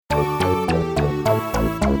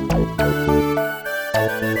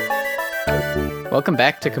Welcome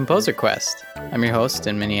back to Composer Quest. I'm your host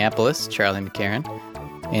in Minneapolis, Charlie McCarran.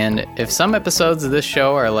 And if some episodes of this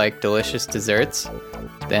show are like delicious desserts,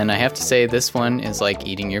 then I have to say this one is like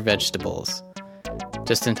eating your vegetables.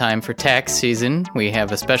 Just in time for tax season, we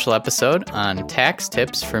have a special episode on tax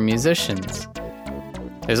tips for musicians.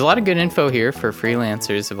 There's a lot of good info here for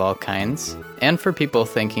freelancers of all kinds, and for people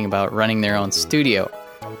thinking about running their own studio.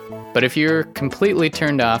 But if you're completely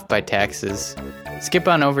turned off by taxes, skip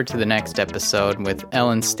on over to the next episode with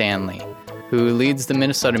Ellen Stanley, who leads the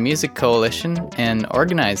Minnesota Music Coalition and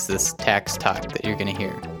organized this tax talk that you're going to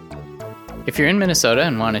hear. If you're in Minnesota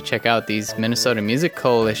and want to check out these Minnesota Music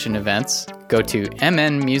Coalition events, go to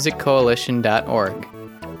mnmusiccoalition.org.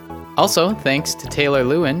 Also, thanks to Taylor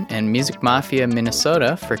Lewin and Music Mafia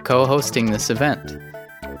Minnesota for co-hosting this event.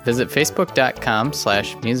 Visit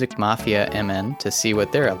facebook.com/musicmafiamn to see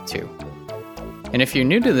what they're up to. And if you're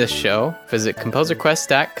new to this show, visit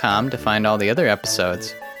composerquest.com to find all the other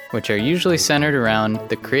episodes, which are usually centered around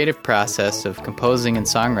the creative process of composing and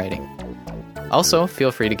songwriting. Also,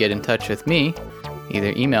 feel free to get in touch with me.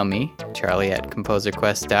 Either email me,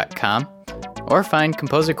 charlie@composerquest.com, or find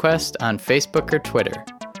Composer Quest on Facebook or Twitter.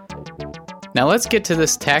 Now let's get to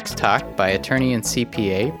this tax talk by attorney and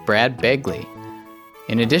CPA Brad Begley.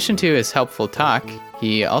 In addition to his helpful talk,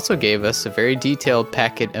 he also gave us a very detailed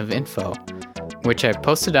packet of info, which I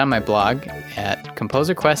posted on my blog at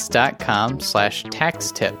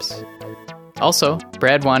composerquest.com/tax tips. Also,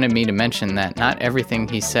 Brad wanted me to mention that not everything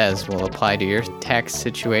he says will apply to your tax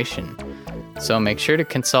situation, so make sure to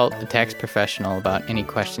consult a tax professional about any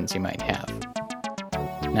questions you might have.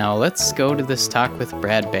 Now let's go to this talk with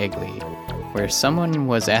Brad Begley, where someone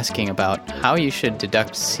was asking about how you should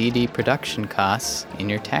deduct CD production costs in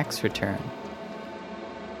your tax return.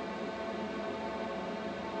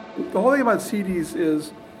 The whole thing about CDs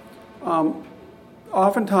is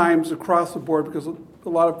oftentimes across the board, because a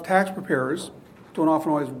lot of tax preparers don't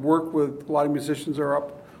often always work with a lot of musicians that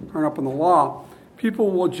aren't up on the law,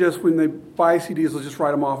 people will just, when they buy CDs, they'll just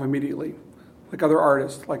write them off immediately, like other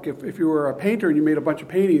artists. Like if you were a painter and you made a bunch of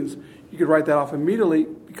paintings, you could write that off immediately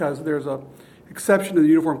because there's a exception to the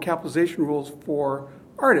uniform capitalization rules for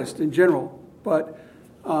artists in general. But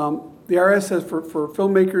the IRS says for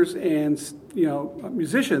filmmakers and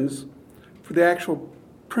musicians, for the actual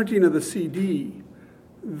printing of the CD,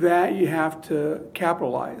 that you have to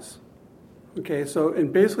capitalize. Okay, so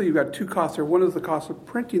and basically you've got two costs there. One is the cost of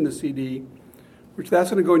printing the CD, which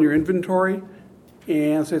that's going to go in your inventory,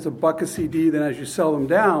 and say it's $1 a CD. Then as you sell them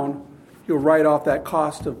down, you'll write off that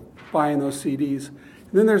cost of buying those CDs.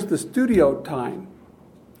 And then there's the studio time,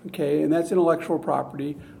 okay, and that's intellectual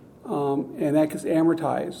property, and that gets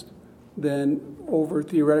amortized then over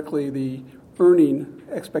theoretically the earning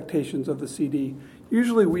expectations of the CD.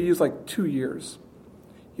 Usually we use like 2 years.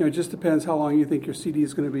 It just depends how long you think your CD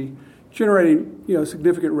is going to be generating,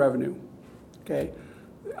 significant revenue. Okay,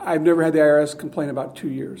 I've never had the IRS complain about 2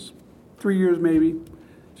 years. 3 years maybe.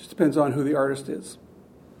 Just depends on who the artist is.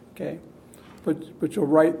 Okay, but you'll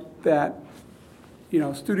write that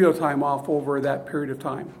studio time off over that period of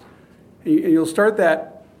time, and you'll start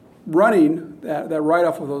that running that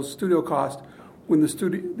write-off of those studio costs when the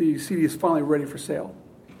CD is finally ready for sale.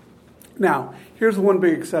 Now, here's the one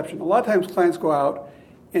big exception. A lot of times clients go out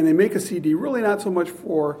and they make a CD, really not so much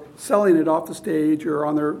for selling it off the stage or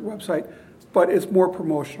on their website, but it's more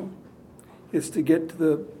promotional. It's to get to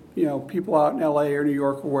the people out in LA or New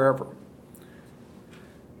York or wherever.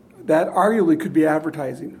 That arguably could be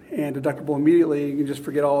advertising and deductible immediately. You can just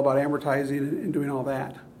forget all about amortizing and doing all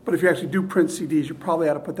that. But if you actually do print CDs, you probably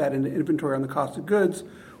ought to put that into inventory on the cost of goods,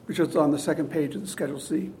 which is on the second page of the Schedule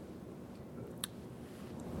C.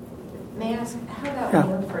 May I ask, how about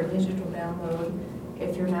work for a digital download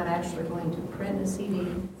if you're not actually going to print a CD?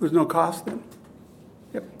 There's no cost then.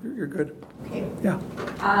 Yep, you're good. Okay. Yeah.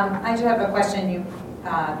 I do have a question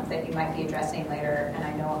that you might be addressing later, and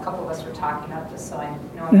I know a couple of us were talking about this, so I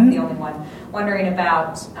know I'm not the only one. Wondering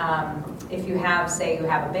about if you have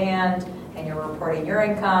a band and you're reporting your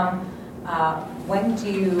income, when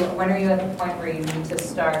are you at the point where you need to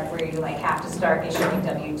start, where you have to start issuing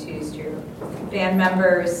W-2s to your band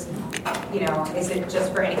members? Is it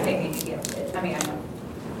just for anything that you give?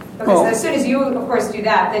 Because as soon as you, of course, do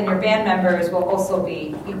that, then your band members will also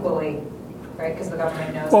be equally, right? Because the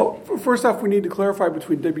government knows. Well, first off, we need to clarify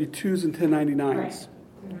between W-2s and 1099s. Right.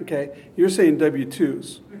 Mm-hmm. Okay, you're saying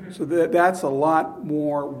W-2s, so that's a lot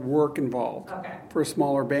more work involved for a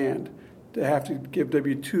smaller band to have to give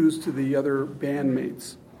W-2s to the other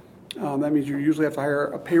bandmates. That means you usually have to hire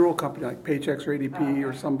a payroll company like Paychex or ADP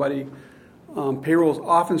or somebody Payroll is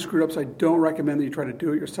often screwed up, so I don't recommend that you try to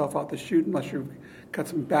do it yourself out the chute unless you've got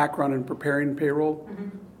some background in preparing payroll.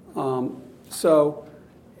 And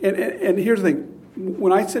here's the thing.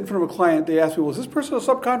 When I sit in front of a client, they ask me, well, is this person a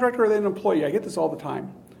subcontractor or are they an employee? I get this all the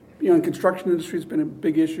time. In construction industry, it's been a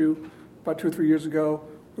big issue about 2 or 3 years ago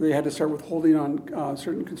where they had to start withholding on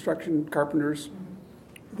certain construction carpenters.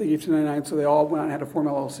 They gave 1099, so they all went out and had to form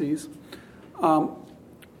LLCs.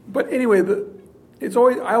 But anyway,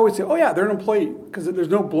 I always say, oh yeah, they're an employee, because there's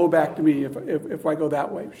no blowback to me if I go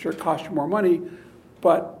that way. Sure, it costs you more money,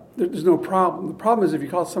 but there's no problem. The problem is if you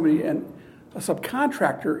call somebody a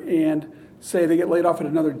subcontractor and say they get laid off at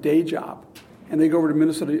another day job, and they go over to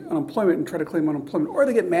Minnesota Unemployment and try to claim unemployment, or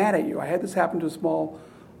they get mad at you. I had this happen to a small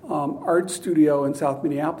art studio in South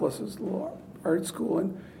Minneapolis, it was a little art school,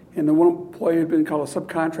 and the one employee had been called a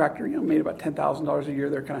subcontractor, made about $10,000 a year.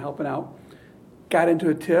 They're kind of helping out. Got into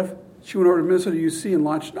a tiff. She went over to Minnesota UC and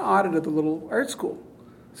launched an audit of the little art school,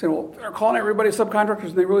 saying, well, they're calling everybody subcontractors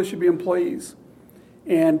and they really should be employees.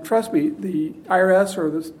 And trust me, the IRS or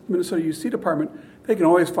the Minnesota UC department, they can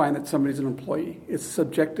always find that somebody's an employee. It's a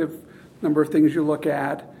subjective number of things you look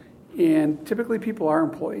at, and typically people are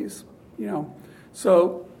employees,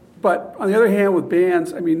 So, but on the other hand, with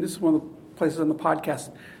bands, this is one of the places on the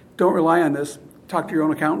podcast, don't rely on this, talk to your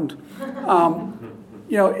own accountant.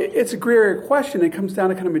 It's a gray area question. It comes down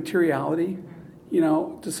to kind of materiality,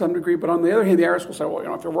 to some degree. But on the other hand, the IRS will say,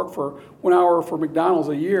 well, if you work for 1 hour for McDonald's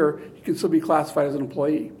a year, you can still be classified as an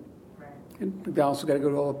employee. Right. And McDonald's has got to go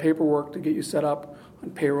to all the paperwork to get you set up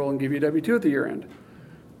on payroll and give you a W-2 at the year end.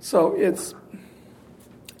 So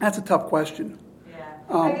that's a tough question. Yeah.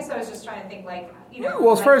 I guess I was just trying to think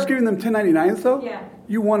Well, as far as giving them 1099s, though, yeah,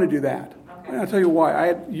 you want to do that. Okay. And I'll tell you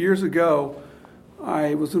why. Years ago,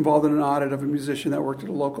 I was involved in an audit of a musician that worked at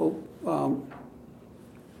a local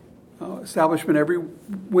establishment every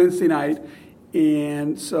Wednesday night.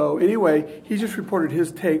 And so anyway, he just reported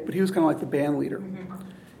his take, but he was kind of like the band leader. Mm-hmm.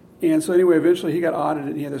 And so anyway, eventually he got audited,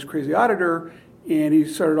 and he had this crazy auditor, and he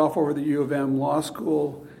started off over the U of M law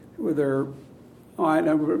school with their, I'm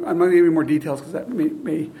not going to give you more details because that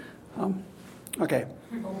may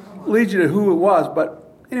lead you to who it was.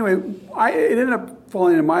 But anyway, it ended up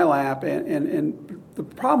falling in my lap, and the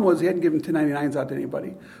problem was he hadn't given 1099s out to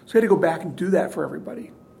anybody. So he had to go back and do that for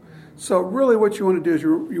everybody. So really what you want to do is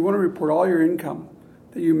you want to report all your income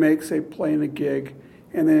that you make, say, playing a gig,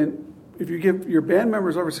 and then if you give your band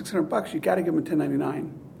members over $600, you got to give them a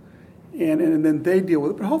 1099. And then they deal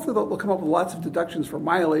with it. But hopefully they'll come up with lots of deductions for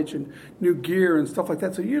mileage and new gear and stuff like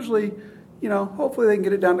that. So usually, hopefully they can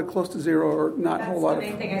get it down to close to zero or not a whole lot of...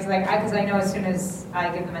 That's the main thing is because I know as soon as I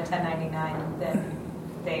give them a 1099, then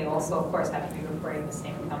they also, of course, have to be reporting the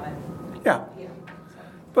same income. Yeah.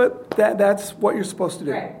 But that's what you're supposed to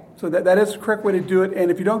do. Right. So that is the correct way to do it.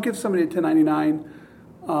 And if you don't give somebody a 1099,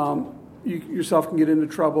 you yourself can get into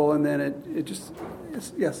trouble, and then it just...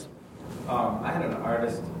 Yes? I had an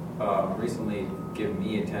artist recently give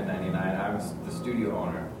me a 1099. I was the studio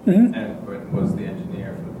owner and was the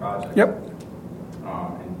engineer for the project. Yep.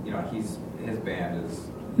 And his band is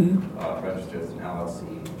registered as an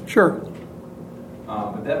LLC. Sure.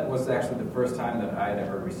 But that was actually the first time that I had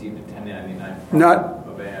ever received a 1099 from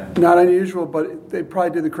a band. Not unusual, but they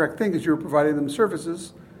probably did the correct thing because you were providing them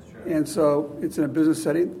services. Sure. And so it's in a business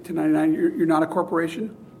setting. 1099, you're not a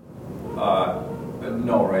corporation?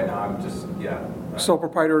 No, right now I'm just, sole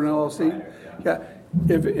proprietor or an LLC? Yeah.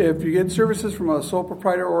 If you get services from a sole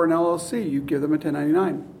proprietor or an LLC, you give them a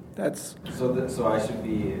 1099. That's so I should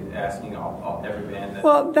be asking every band that...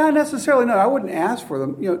 Well, not necessarily, no. I wouldn't ask for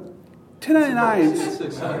them. 1099s...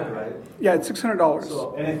 It's $600, right? Yeah, it's $600.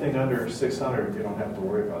 So anything under $600, you don't have to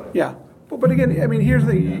worry about it. Yeah. But again, here's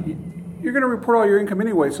the thing. You're going to report all your income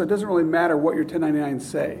anyway, so it doesn't really matter what your 1099s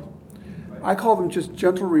say. Right. I call them just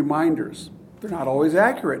gentle reminders. They're not always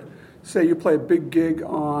accurate. Say you play a big gig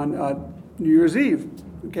on New Year's Eve,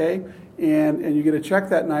 okay, and you get a check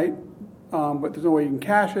that night, but there's no way you can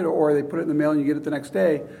cash it, or they put it in the mail and you get it the next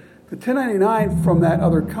day. The 1099 from that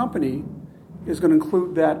other company is going to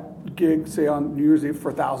include that gig, say on New Year's Eve,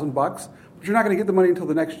 for $1,000, but you're not going to get the money until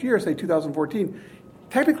the next year, say 2014.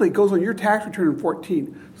 Technically, it goes on your tax return in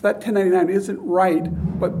 2014, so that 1099 isn't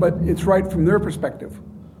right, but it's right from their perspective,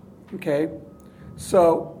 okay?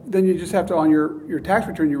 So then you just have to, on your tax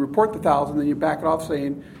return, you report the $1,000, then you back it off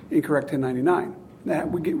saying incorrect 1099.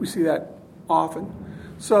 We see that often.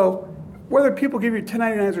 So whether people give you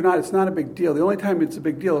 1099s or not, it's not a big deal. The only time it's a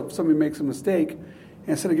big deal if somebody makes a mistake, and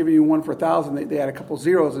instead of giving you one for $1,000, they add a couple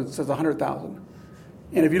zeros and it says $100,000.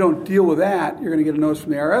 And if you don't deal with that, you're going to get a notice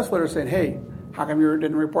from the IRS letter saying, hey, how come you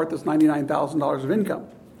didn't report this $99,000 of income?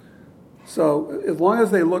 So as long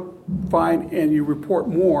as they look fine and you report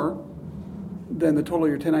more than the total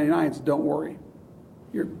of your 1099s, don't worry.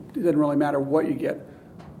 It doesn't really matter what you get.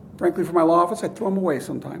 Frankly, for my law office, I throw them away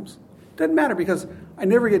sometimes. Doesn't matter because I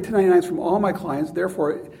never get 1099s from all my clients.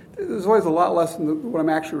 Therefore, there's always a lot less than what I'm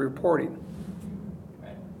actually reporting.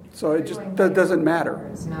 So it just doesn't matter.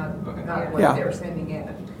 It's not what Yeah. they're sending in.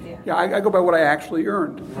 Yeah, I go by what I actually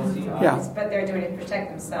earned. Yeah. But they're doing it to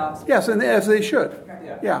protect themselves. Yes, and as they should.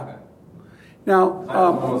 Yeah. Now,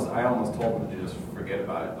 I almost told them to just forget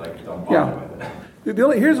about it, like don't bother with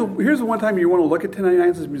it. here's the one time you want to look at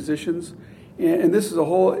 1099s as musicians, and this is a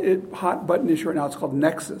whole hot button issue right now. It's called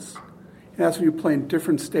Nexus, and that's when you play in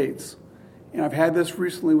different states. And I've had this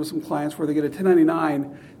recently with some clients where they get a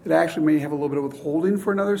 1099 that actually may have a little bit of withholding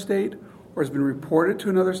for another state or has been reported to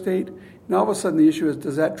another state. And all of a sudden the issue is,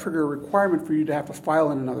 does that trigger a requirement for you to have to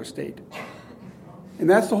file in another state? And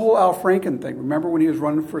that's the whole Al Franken thing. Remember when he was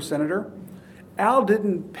running for senator? Al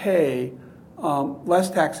didn't pay less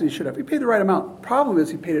tax than he should have. He paid the right amount. Problem is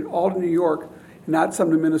he paid it all to New York and not some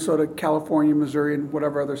to Minnesota, California, Missouri, and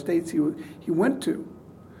whatever other states he went to.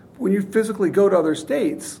 When you physically go to other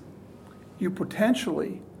states, you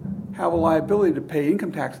potentially have a liability to pay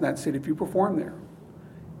income tax in that state if you perform there.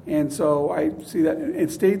 And so I see that in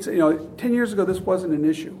states, 10 years ago this wasn't an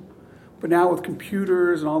issue. But now with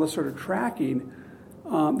computers and all this sort of tracking,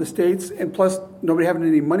 the states, and plus nobody having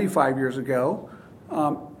any money 5 years ago,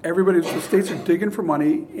 the states are digging for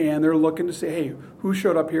money and they're looking to say, hey, who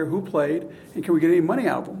showed up here, who played, and can we get any money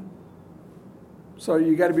out of them? So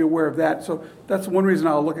you got to be aware of that. So that's one reason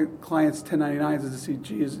I'll look at clients' 1099s is to see,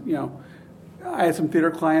 geez, I had some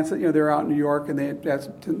theater clients that, they're out in New York and they had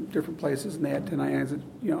some different places and they had 1099s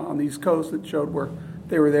that, on the East Coast that showed where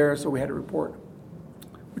they were there, so we had to report,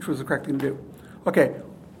 which was the correct thing to do. Okay.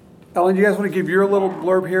 Ellen, do you guys want to give your little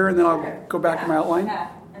blurb here and then I'll go back to my outline?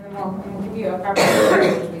 Yeah, and then we'll give you a proper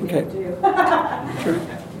blurb, which we Okay. did too. Sure.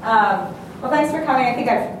 Well, thanks for coming. I think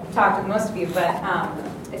I've talked with most of you, but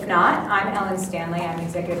if not, I'm Ellen Stanley. I'm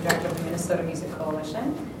Executive Director of the Minnesota Music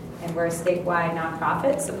Coalition, and we're a statewide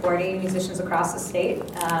nonprofit supporting musicians across the state,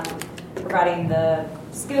 providing the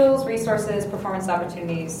skills, resources, performance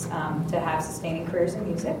opportunities to have sustaining careers in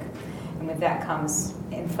music. And with that comes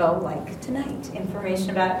info like tonight,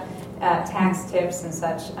 information about tax tips and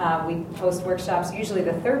such. We host workshops usually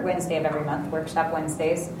the third Wednesday of every month, Workshop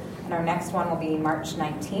Wednesdays. And our next one will be March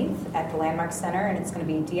 19th at the Landmark Center, and it's going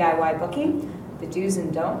to be DIY booking, the do's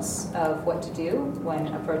and don'ts of what to do when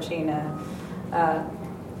approaching a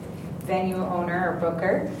venue owner or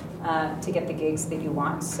booker to get the gigs that you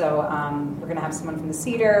want. So we're going to have someone from the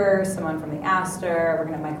Cedar, someone from the Astor, we're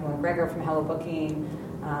going to have Michael McGregor from Hello Booking,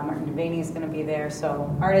 Martin Devaney is going to be there.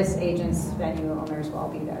 So artists, agents, venue owners will all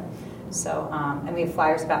be there. So, and we have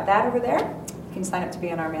flyers about that over there. You can sign up to be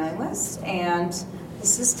on our mailing list. And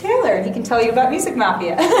this is Taylor, and he can tell you about Music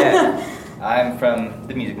Mafia. Yeah, I'm from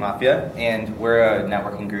the Music Mafia, and we're a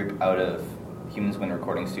networking group out of Humans Wind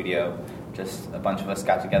Recording Studio. Just a bunch of us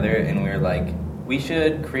got together, and we were like, we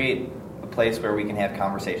should create a place where we can have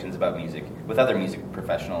conversations about music with other music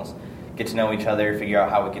professionals, get to know each other, figure out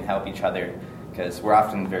how we can help each other, because we're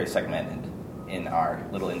often very segmented in our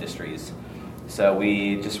little industries. So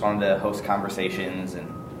we just wanted to host conversations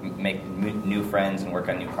and make new friends and work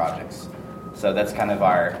on new projects. So that's kind of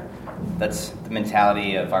that's the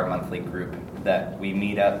mentality of our monthly group, that we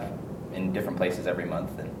meet up in different places every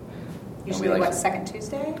month. And Usually, second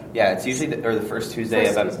Tuesday? Yeah, it's usually the first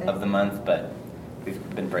Tuesday of the month, but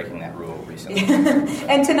we've been breaking that rule recently.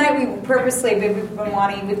 And tonight we've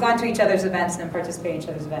gone to each other's events and participated in each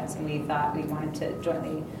other's events, and we thought we wanted to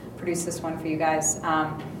jointly produce this one for you guys.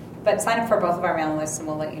 But sign up for both of our mailing lists, and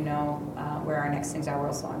we'll let you know where our next things are. We're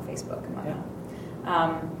also on Facebook and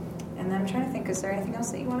whatnot. And then I'm trying to think, is there anything else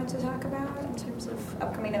that you wanted to talk about in terms of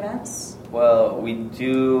upcoming events? Well, we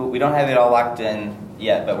don't have it all locked in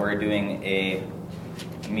yet, but we're doing a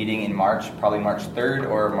meeting in March, probably March 3rd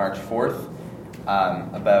or March 4th,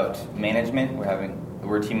 about management.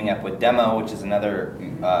 We're teaming up with Demo, which is another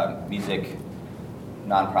music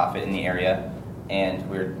nonprofit in the area, and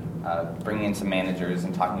we're bringing in some managers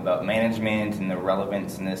and talking about management and the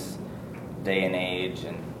relevance in this day and age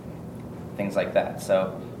and things like that.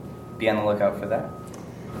 So be on the lookout for that.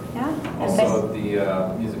 Yeah. Also,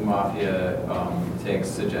 the Music Mafia takes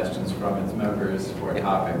suggestions from its members for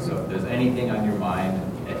topics. So if there's anything on your mind,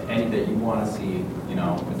 any that you want to see,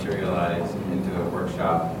 materialize into a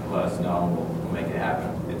workshop, let us know. We'll make it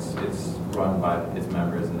happen. It's run by its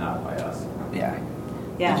members and not by us. Yeah.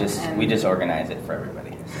 Yeah. We just organize it for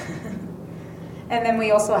everybody. And then we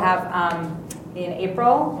also have in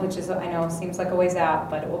April, which is, I know seems like a ways out,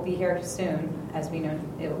 but it will be here soon. As we know,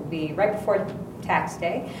 it will be right before Tax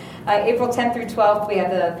Day. April 10th through 12th, we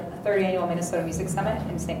have the third annual Minnesota Music Summit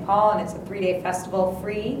in St. Paul, and it's a 3-day festival,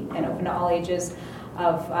 free and open to all ages,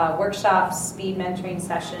 of workshops, speed mentoring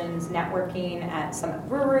sessions, networking at Summit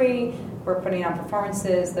Brewery. We're putting on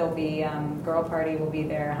performances. There'll be Girl Party will be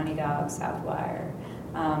there, Honey Dog, Southwire,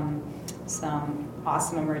 some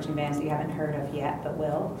awesome emerging bands that you haven't heard of yet but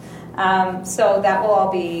will. So that will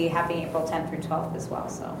all be happening April 10th through 12th as well.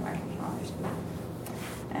 So mark your calendars.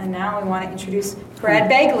 And now we want to introduce Brad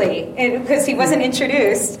Begley, because he wasn't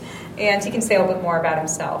introduced, and he can say a little bit more about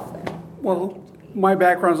himself. Well, my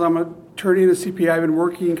background is I'm an attorney and a CPA. I've been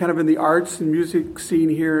working kind of in the arts and music scene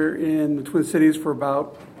here in the Twin Cities for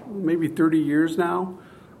about maybe 30 years now.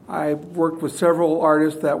 I've worked with several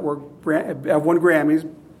artists that have won Grammys.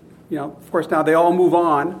 You know, of course, now they all move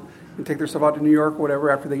on and take their stuff out to New York or whatever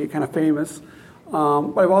after they get kind of famous.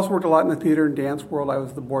 But I've also worked a lot in the theater and dance world. I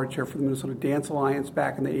was the board chair for the Minnesota Dance Alliance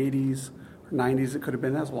back in the 80s or 90s. It could have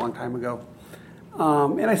been. That was a long time ago.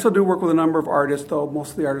 And I still do work with a number of artists, though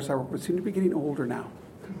most of the artists I work with seem to be getting older now,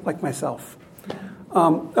 like myself.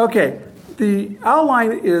 Okay, the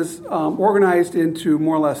outline is organized into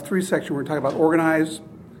more or less 3 sections. We're talking about organize,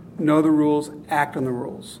 know the rules, act on the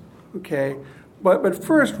rules. Okay, but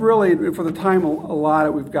first, really, for the time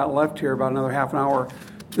allotted we've got left here, about another half an hour,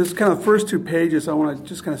 this is kind of the first 2 pages. I want to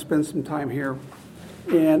just kind of spend some time here.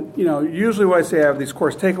 And, you know, usually what I say, I have these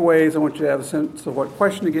course takeaways. I want you to have a sense of what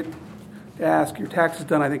question to ask. Your tax is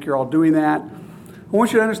done. I think you're all doing that. I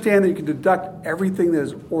want you to understand that you can deduct everything that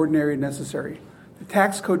is ordinary and necessary. The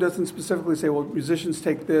tax code doesn't specifically say, well, musicians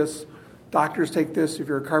take this, doctors take this, if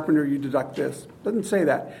you're a carpenter, you deduct this. It doesn't say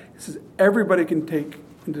that. It says everybody can take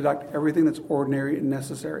and deduct everything that's ordinary and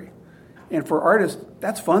necessary. And for artists,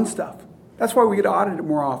 that's fun stuff. That's why we get audited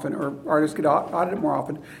more often, or artists get audited more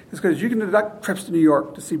often, is because you can deduct trips to New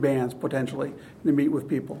York to see bands, potentially, and to meet with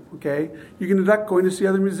people, okay? You can deduct going to see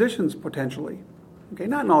other musicians, potentially. Okay,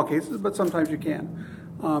 not in all cases, but sometimes you can.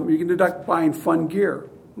 You can deduct buying fun gear,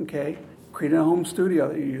 okay? Creating a home studio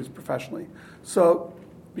that you use professionally. So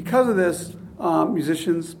because of this,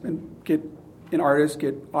 musicians and artists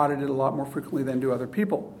get audited a lot more frequently than do other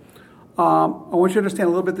people. I want you to understand a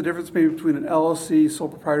little bit the difference maybe between an LLC, sole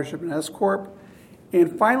proprietorship, and S-Corp.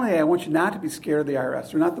 And finally, I want you not to be scared of the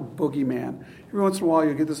IRS. They're not the boogeyman. Every once in a while,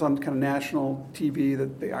 you'll get this on kind of national TV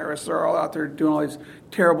that the IRS are all out there doing all these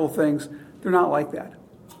terrible things. They're not like that.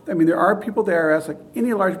 I mean, there are people at the IRS, like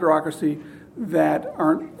any large bureaucracy, that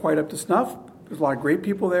aren't quite up to snuff. There's a lot of great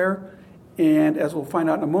people there. And as we'll find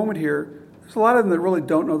out in a moment here, there's a lot of them that really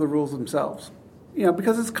don't know the rules themselves. You know,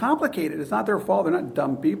 because it's complicated. It's not their fault. They're not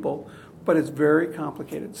dumb people, but it's very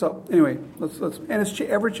complicated. So anyway, let's and it's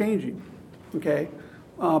ever changing. Okay,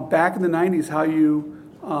 back in the 90s, how you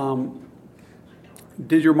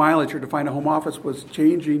did your mileage or to find a home office was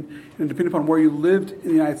changing, and depending upon where you lived in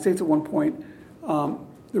the United States at one point,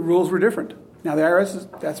 the rules were different. Now the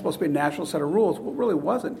IRS that's supposed to be a national set of rules. Well, it really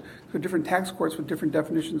wasn't. There are different tax courts with different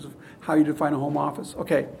definitions of how you define a home office.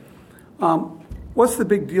 Okay. What's the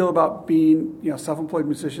big deal about being, self-employed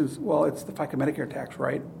musicians? Well, it's the FICA Medicare tax,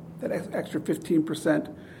 right? That extra 15%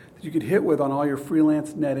 that you could hit with on all your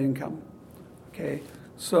freelance net income. Okay,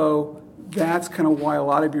 so that's kind of why a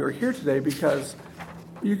lot of you are here today, because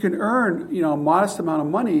you can earn, a modest amount of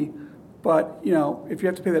money, but if you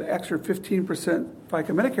have to pay that extra 15% FICA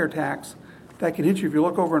Medicare tax, that can hit you. If you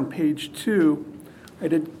look over on page 2, I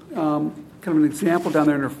did kind of an example down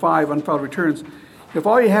there under 5 unfiled returns. If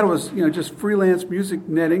all you had was, just freelance music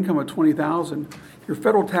net income of $20,000, your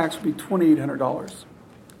federal tax would be $2,800,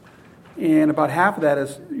 and about half of that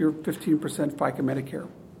is your 15% FICA Medicare.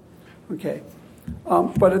 Okay,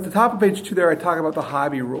 but at the top of page 2 there, I talk about the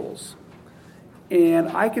hobby rules, and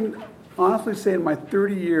I can honestly say in my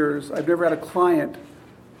 30 years, I've never had a client.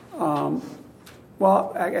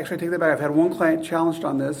 Well, actually, I take that back. I've had one client challenged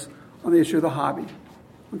on the issue of the hobby.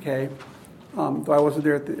 Okay. Though I wasn't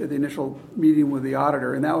there at the initial meeting with the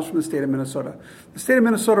auditor, and that was from the state of Minnesota. The state of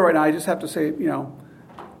Minnesota right now, I just have to say, they're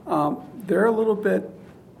a little bit,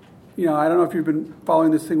 I don't know if you've been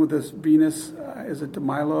following this thing with this Venus, is it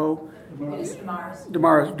DeMilo? Venus Venus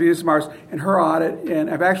DeMars, and her audit, and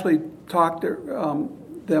I've actually talked to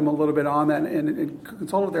them a little bit on that and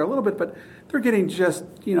consulted there a little bit, but they're getting just,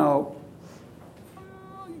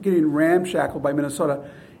 getting ramshackled by Minnesota.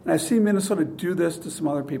 And I've seen Minnesota do this to some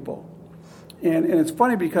other people. And it's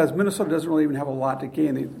funny because Minnesota doesn't really even have a lot to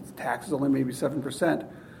gain. The taxes only maybe 7%.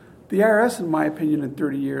 The IRS, in my opinion, in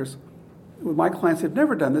 30 years, with my clients, they've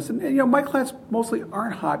never done this. And my clients mostly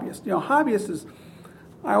aren't hobbyists. Hobbyists is,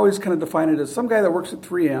 I always kind of define it as some guy that works at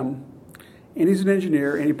 3M, and he's an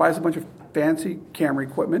engineer, and he buys a bunch of fancy camera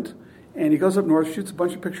equipment, and he goes up north, shoots a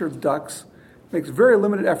bunch of pictures of ducks, makes very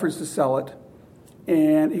limited efforts to sell it,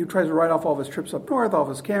 and he tries to write off all of his trips up north, all of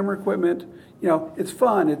his camera equipment. It's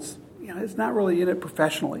fun. It's not really in it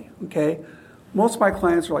professionally. Okay, most of my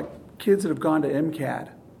clients are like kids that have gone to MCAD,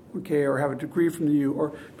 okay, or have a degree from the U,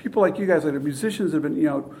 or people like you guys, like musicians that have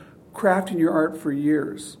been crafting your art for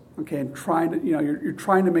years. Okay, and trying to you're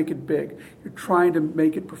trying to make it big. You're trying to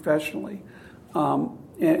make it professionally.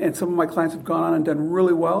 And some of my clients have gone on and done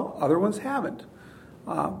really well. Other ones haven't.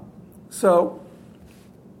 So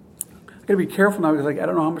I got to be careful now because I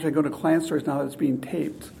don't know how much I go to client stories now that it's being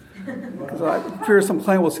taped. Because I fear some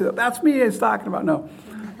client will see that's me he's talking about. No.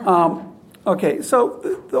 Okay, so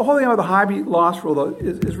the whole thing about the hobby loss rule, though,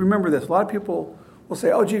 is remember this. A lot of people will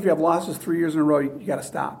say, oh, gee, if you have losses 3 years in a row, you got to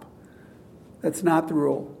stop. That's not the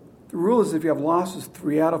rule. The rule is if you have losses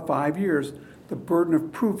 3 out of 5 years, the burden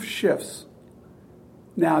of proof shifts.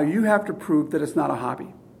 Now you have to prove that it's not a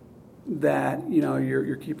hobby, that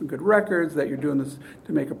you're keeping good records, that you're doing this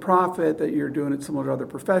to make a profit, that you're doing it similar to other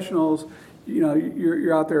professionals.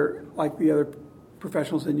 You're out there like the other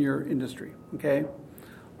professionals in your industry. Okay,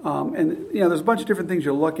 and there's a bunch of different things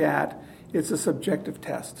you look at. It's a subjective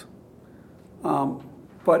test.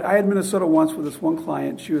 But I had Minnesota once with this one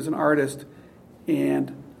client. She was an artist,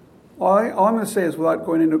 and all I'm going to say is, without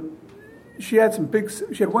going into, she had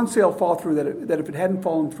one sale fall through that if it hadn't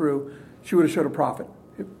fallen through, she would have showed a profit.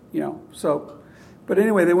 So, but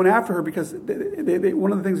anyway, they went after her because they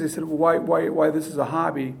one of the things they said, why this is a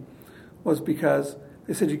hobby, was because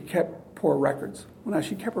they said you kept poor records. Well, now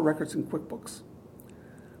she kept her records in QuickBooks,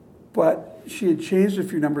 but she had changed a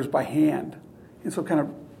few numbers by hand, and so kind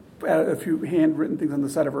of added a few handwritten things on the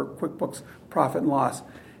side of her QuickBooks profit and loss.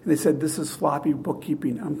 And they said, this is sloppy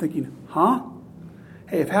bookkeeping. I'm thinking, huh?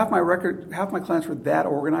 Hey, if half my clients were that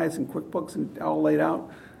organized in QuickBooks and all laid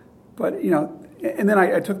out, but and then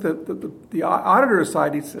I took the auditor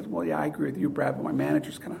aside. He said, well, yeah, I agree with you, Brad, but my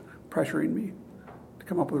manager's kind of pressuring me to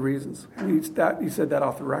come up with reasons. And he said that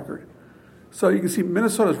off the record. So you can see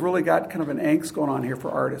Minnesota's really got kind of an angst going on here for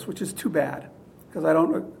artists, which is too bad,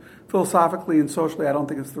 because philosophically and socially, I don't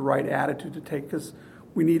think it's the right attitude to take, because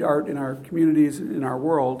we need art in our communities, in our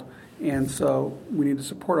world, and so we need to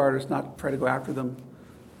support artists, not try to go after them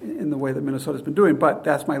in the way that Minnesota's been doing. But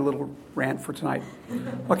that's my little rant for tonight.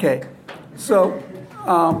 Okay, so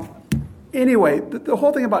anyway, the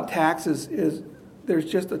whole thing about taxes is there's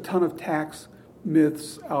just a ton of tax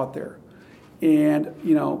myths out there. And,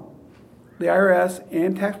 the IRS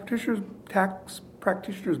and tax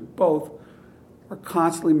practitioners both are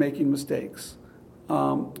constantly making mistakes.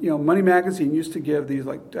 Money Magazine used to give these,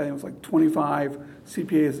 I think it was 25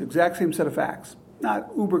 CPAs the exact same set of facts. Not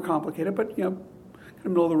uber complicated, but, kind of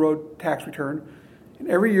middle-of-the-road tax return. And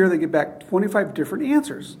every year they get back 25 different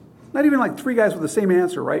answers. Not even like 3 guys with the same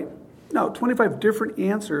answer, right? No, 25 different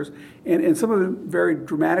answers, and some of them vary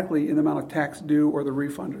dramatically in the amount of tax due or the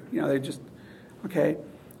refund. They just, okay.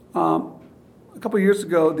 A couple of years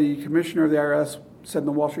ago, the commissioner of the IRS said in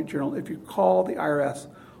the Wall Street Journal, if you call the IRS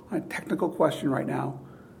on a technical question right now,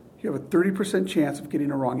 you have a 30% chance of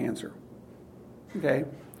getting a wrong answer. Okay?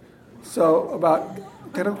 So about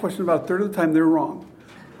technical question, about a third of the time they're wrong.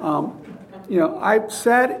 I've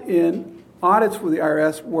sat in audits with the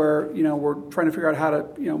IRS where, we're trying to figure out how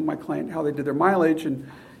to, my client, how they did their mileage. And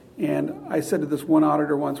I said to this one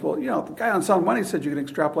auditor once, well, the guy on Sound Money said you can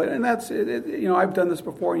extrapolate. And that's, I've done this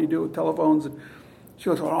before, and you do it with telephones. And she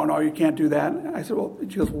goes, oh, no, you can't do that. And I said,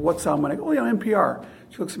 she goes, well, what's Sound Money? I go, NPR.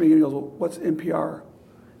 She looks at me and goes, well, what's NPR?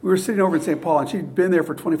 We were sitting over in St. Paul, and she'd been there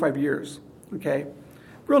for 25 years, okay?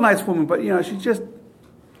 Real nice woman, but, she just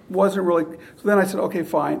wasn't really. So then I said, okay,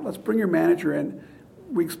 fine, let's bring your manager in.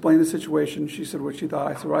 We explained the situation. She said what she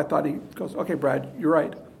thought. I said what I thought. He goes, okay, Brad, you're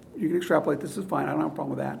right. You can extrapolate. This is fine. I don't have a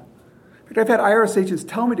problem with that. In fact, I've had IRS agents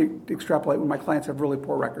tell me to extrapolate when my clients have really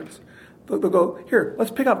poor records. They'll go, here,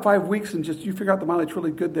 let's pick out 5 weeks and just you figure out the mileage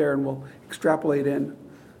really good there, and we'll extrapolate in.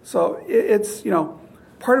 So it's,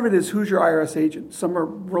 part of it is who's your IRS agent. Some are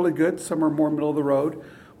really good. Some are more middle of the road.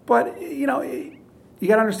 But, you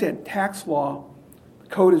got to understand, tax law, the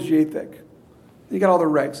code is yay thick. You got all the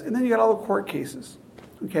regs. And then you got all the court cases.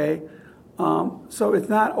 Okay? So it's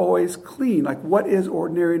not always clean. Like, what is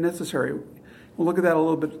ordinary and necessary? We'll look at that a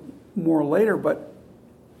little bit more later, but,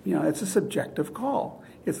 it's a subjective call.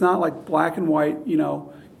 It's not like black and white, you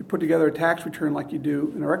put together a tax return like you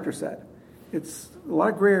do in a Rector set. It's a lot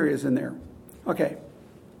of gray areas in there. Okay.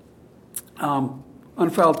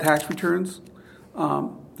 Unfiled tax returns.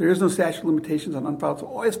 There is no statute of limitations on unfiled, so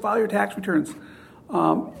always file your tax returns.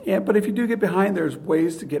 But if you do get behind, there's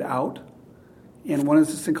ways to get out. And one is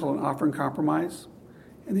this thing called an offer in compromise,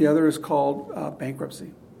 and the other is called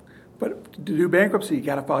bankruptcy. But to do bankruptcy, you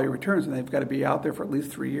got to file your returns, and they've got to be out there for at least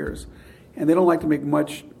 3 years. And they don't like to make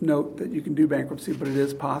much note that you can do bankruptcy, but it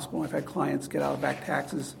is possible. I've had clients get out of back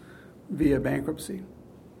taxes via bankruptcy.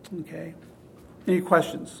 Okay. Any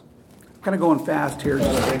questions? I'm kind of going fast here.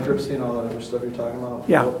 Bankruptcy and all that other stuff you're talking about?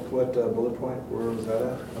 Yeah. What bullet point? Where was that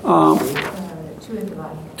at? 2 at the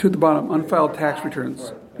bottom. 2 at the bottom, unfiled tax returns.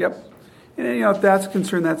 Right. Yep. And if that's a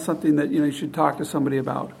concern, that's something that you should talk to somebody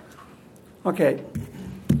about. Okay.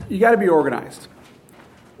 You got to be organized.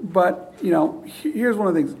 But, here's one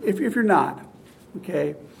of the things. If you're not,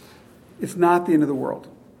 okay, it's not the end of the world.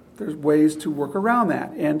 There's ways to work around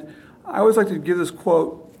that. And I always like to give this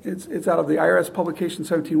quote. It's out of the IRS Publication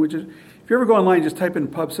 17, which is, if you ever go online, just type in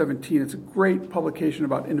Pub 17. It's a great publication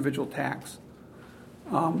about individual tax.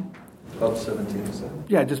 Pub 17, is that?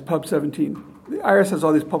 Yeah, just Pub 17. The IRS has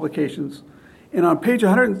all these publications. And on page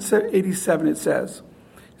 187, it says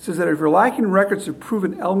that if you're lacking records to prove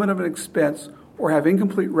an element of an expense or have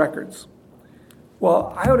incomplete records,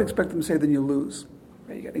 well, I would expect them to say then you lose.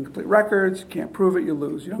 Right? You got incomplete records, you can't prove it, you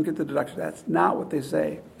lose. You don't get the deduction. That's not what they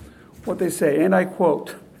say. What they say, and I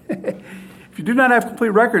quote, if you do not have complete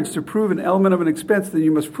records to prove an element of an expense, then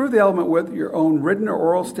you must prove the element with your own written or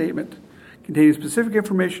oral statement containing specific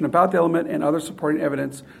information about the element and other supporting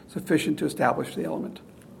evidence sufficient to establish the element.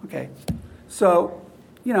 Okay? So,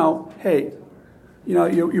 hey,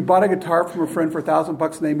 you bought a guitar from a friend for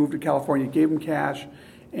 $1,000 and they moved to California. You gave them cash,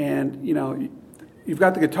 and you've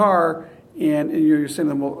got the guitar, and you're saying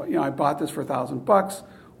to them, well, I bought this for $1,000.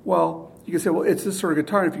 Well, you can say, well, it's this sort of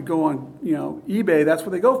guitar, and if you go on eBay, that's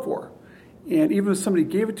what they go for. And even if somebody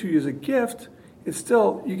gave it to you as a gift, it's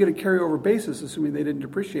still, you get a carryover basis, assuming they didn't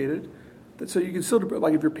depreciate it. So you can still,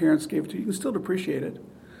 like if your parents gave it to you, you can still depreciate it.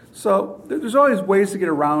 So there's always ways to get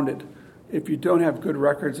around it if you don't have good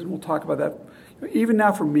records, and we'll talk about that. Even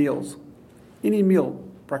now for meals, any meal,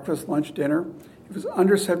 breakfast, lunch, dinner, if it's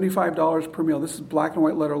under $75 per meal, this is black and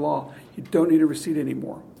white letter law, you don't need a receipt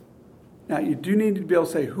anymore. Now, you do need to be able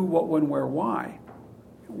to say who, what, when, where, why.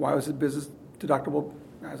 Why was it business deductible?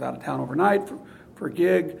 I was out of town overnight for a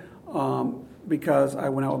gig because I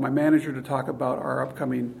went out with my manager to talk about our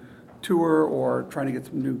upcoming tour or trying to get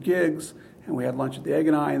some new gigs, and we had lunch at the Egg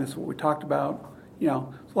and I, and this is what we talked about.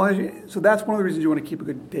 So that's one of the reasons you want to keep a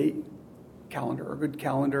good date calendar or a good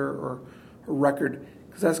calendar or a record,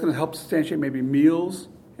 because that's going to help substantiate maybe meals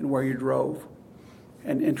and where you drove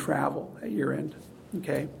and travel at your end.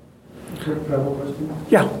 Okay? Quick travel question?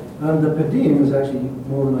 Yeah. The per diem is actually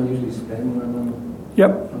more than I usually spend when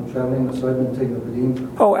I'm traveling, so I've been taking the per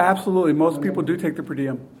diem. Oh, absolutely. Most people do take the per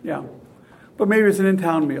diem, yeah. But maybe it's an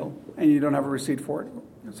in-town meal and you don't have a receipt for it,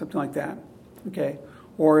 or something like that, okay?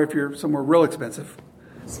 Or if you're somewhere real expensive.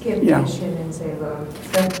 Skip nation and say, look,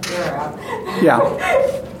 you're out. Yeah.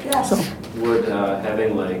 Yes. So, would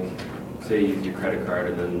having say you use your credit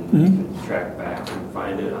card and then you can track back and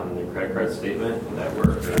find it on your credit card statement, would that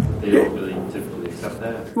work? They don't really typically accept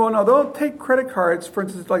that. well, no, they'll take credit cards. For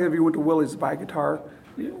instance, like if you went to Willie's to buy a guitar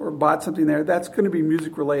or bought something there, that's going to be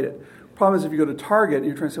music related. Problem is if you go to Target and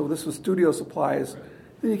you're trying to say, well, this was studio supplies,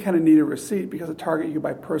 then you kind of need a receipt, because at Target you can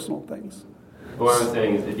buy personal things. But what I'm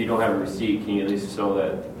saying is, if you don't have a receipt, can you at least show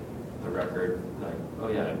that the record, like, oh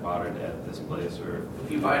yeah, I bought it at this place, or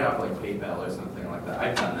If you buy it off like PayPal or something like that,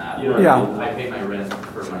 I've done that. You know what I mean? I pay my rent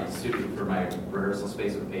for my studio, for my rehearsal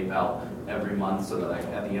space with PayPal every month, so that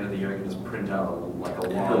at the end of the year I can just print out a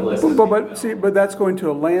long list. of PayPal. But that's going to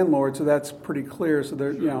a landlord, so that's pretty clear. So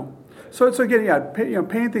they're So again,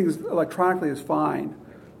 paying things electronically is fine,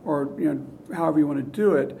 or however you want to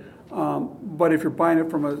do it. But if you're buying it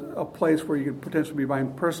from a place where you could potentially be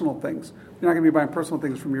buying personal things, you're not going to be buying personal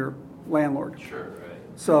things from your landlord. Sure, right.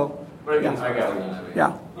 So, But I got what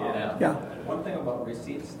yeah. Yeah. One thing about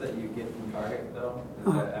receipts that you get from Target, though,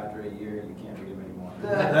 is that after a year you can't read them anymore.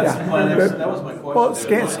 That was my question. Well,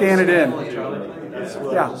 scan it in. That's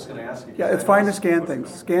what I was just going to ask you. Yeah, it's fine to scan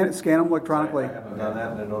things. Scan them electronically. I haven't done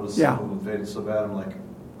that, and I noticed Yeah. some of them faded so bad, I'm like,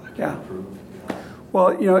 I can't Yeah. approve. Well,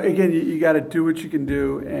 again, you got to do what you can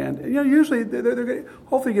do, and usually they're going to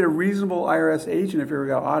hopefully get a reasonable IRS agent if you ever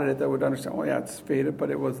got audited that would understand. Oh yeah, it's faded, but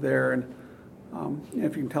it was there, and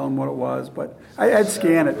if you can tell them what it was. But I'd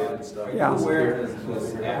scan it. Yeah. Where is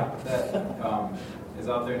this app that is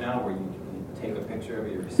out there now where you take a picture of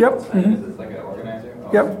your receipts? Yep. Is it like an organizer?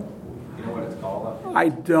 Oh, Yep. You know what it's called? I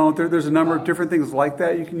don't. There's a number of different things like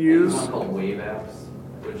that you can use. There's one called Wave Apps,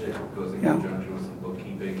 which it goes in Yeah. conjunction with some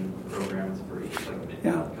bookkeeping programs for each, like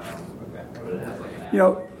Yeah. Mint.com. But it has like an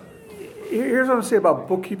app. Here's what I'm going to say about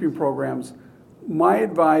bookkeeping programs. My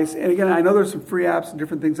advice, and again, I know there's some free apps and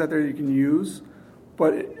different things out there you can use,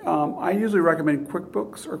 but I usually recommend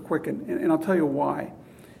QuickBooks or Quicken, and I'll tell you why.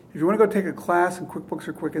 If you want to go take a class in QuickBooks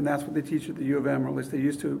or Quicken, that's what they teach at the U of M, or at least they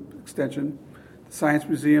used to, Extension. The Science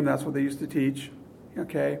Museum, that's what they used to teach.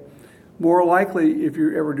 Okay. More likely, if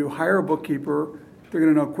you ever do hire a bookkeeper, they're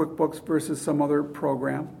going to know QuickBooks versus some other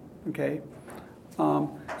program. Okay.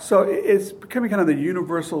 So it's becoming kind of the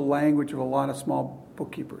universal language of a lot of small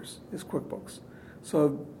bookkeepers is QuickBooks.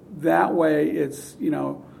 So that way, it's,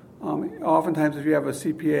 oftentimes if you have a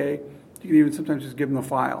CPA, you can even sometimes just give them the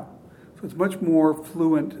file. So it's much more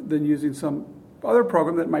fluent than using some other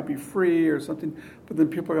program that might be free or something, but then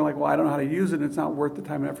people are like, well, I don't know how to use it, and it's not worth the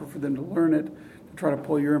time and effort for them to learn it, to try to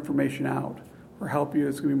pull your information out or help you.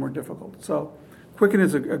 It's going to be more difficult. So Quicken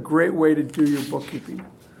is a great way to do your bookkeeping,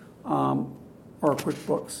 or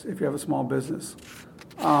QuickBooks if you have a small business.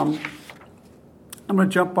 I'm going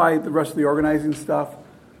to jump by the rest of the organizing stuff.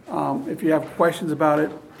 If you have questions about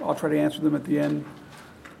it, I'll try to answer them at the end.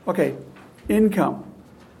 Okay, income.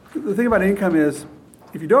 The thing about income is,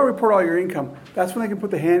 if you don't report all your income, that's when they can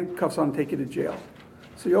put the handcuffs on and take you to jail.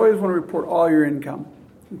 So you always want to report all your income,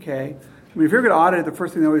 okay? I mean, if you're going to audit it, the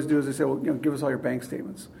first thing they always do is they say, well, give us all your bank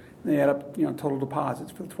statements. And they add up, total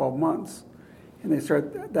deposits for the 12 months. And they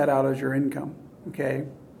start that out as your income, okay?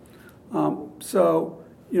 So,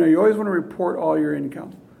 you always want to report all your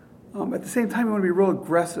income. At the same time, you want to be real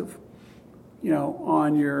aggressive,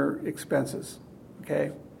 on your expenses,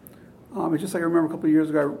 okay? It's just like I remember a couple of years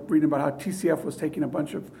ago reading about how TCF was taking a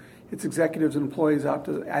bunch of its executives and employees out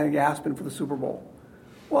to, I think, Aspen for the Super Bowl.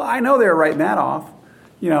 Well, I know they were writing that off,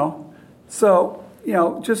 So,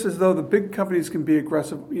 just as though the big companies can be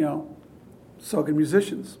aggressive, so can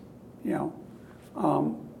musicians,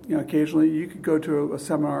 occasionally you could go to a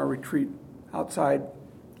seminar or retreat outside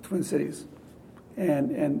Twin Cities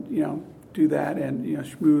and do that and,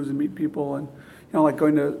 schmooze and meet people and, like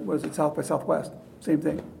going to, South by Southwest, same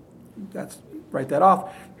thing. Write that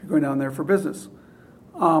off. You're going down there for business.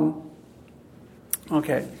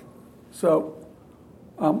 Okay, so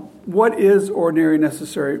what is ordinary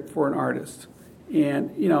necessary for an artist? And,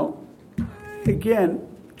 again,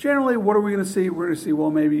 generally, what are we going to see? We're going to see, well,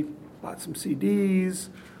 maybe bought some CDs.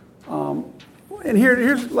 And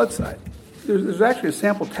here's there's actually a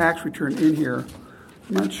sample tax return in here.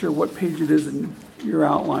 I'm not sure what page it is in your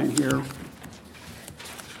outline here.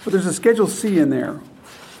 But there's a Schedule C in there.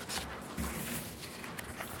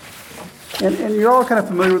 And you're all kind of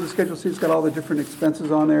familiar with the Schedule C. It's got all the different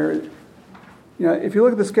expenses on there. If you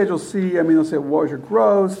look at the Schedule C, they'll say, what was your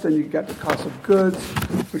gross? Then you got the cost of goods,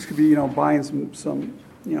 which could be, buying some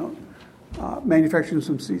manufacturing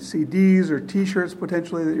some CDs or T-shirts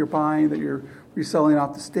potentially that you're buying, that you're reselling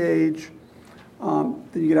off the stage. Then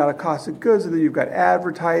you get out of cost of goods, and then you've got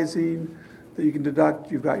advertising that you can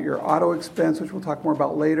deduct. You've got your auto expense, which we'll talk more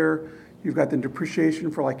about later. You've got the depreciation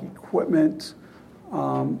for like equipment,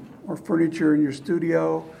 or furniture in your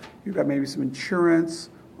studio. You've got maybe some insurance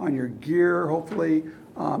on your gear, hopefully,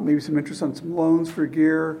 maybe some interest on some loans for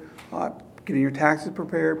gear, getting your taxes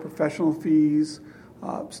prepared, professional fees,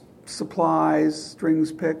 supplies,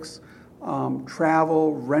 strings, picks,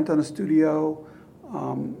 travel, rent on a studio.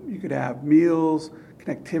 You could have meals,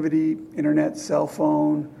 connectivity, internet, cell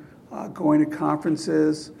phone, going to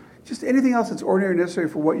conferences. Just anything else that's ordinary and necessary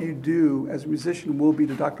for what you do as a musician will be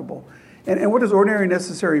deductible. And what does ordinary and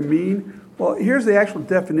necessary mean? Well, here's the actual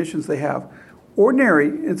definitions they have. Ordinary,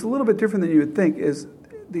 it's a little bit different than you would think, is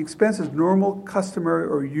the expense is normal, customary,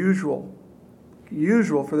 or usual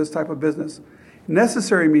for this type of business.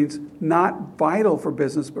 Necessary means not vital for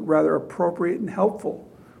business, but rather appropriate and helpful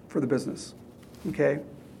for the business. Okay?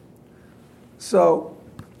 So,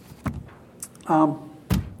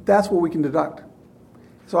 that's what we can deduct.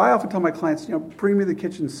 So I often tell my clients, bring me the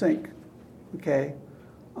kitchen sink. Okay?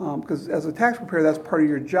 Because as a tax preparer, that's part of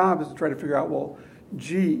your job is to try to figure out, well,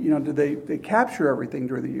 did they capture everything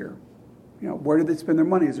during the year? Where did they spend their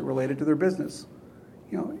money? Is it related to their business?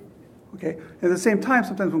 Okay. At the same time,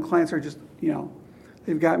 sometimes when clients are just,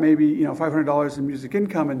 they've got maybe, $500 in music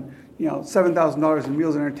income and, $7,000 in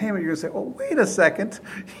meals and entertainment, you're going to say, oh, wait a second,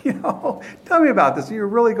 tell me about this. You're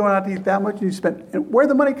really going out to eat that much and you spent, and where'd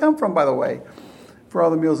the money come from, by the way, for all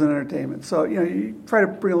the meals and entertainment? So, you try to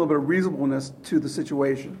bring a little bit of reasonableness to the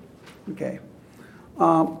situation. Okay.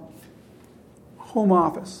 Home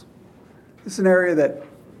office. This is an area that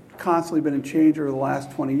constantly been in change over the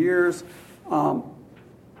last 20 years.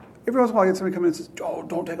 Every once in a while I get somebody come in and says, oh,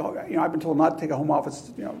 don't take I've been told not to take a home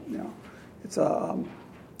office. It's a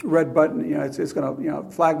red button. It's going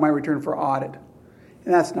to flag my return for audit.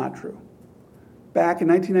 And that's not true. Back in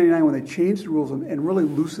 1999 when they changed the rules and really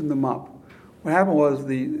loosened them up, what happened was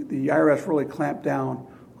the IRS really clamped down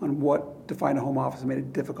on what defined a home office and made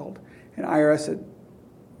it difficult. And IRS said,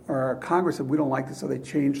 or Congress said, we don't like this, so they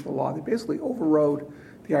changed the law. They basically overrode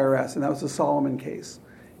the IRS, and that was the Solomon case.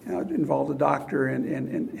 It involved a doctor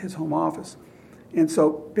in his home office. And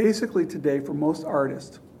so basically today, for most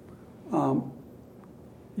artists,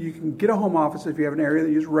 you can get a home office if you have an area that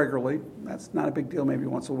you use regularly. That's not a big deal, maybe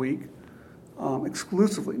once a week,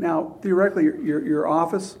 exclusively. Now, theoretically, your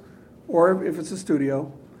office, or if it's a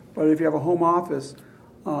studio, but if you have a home office,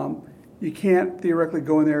 you can't theoretically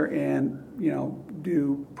go in there and,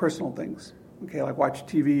 do personal things, okay, like watch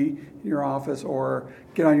TV in your office or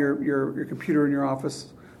get on your computer in your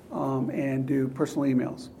office and do personal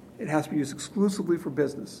emails. It has to be used exclusively for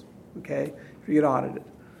business, okay, if you get audited.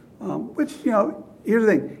 Which, here's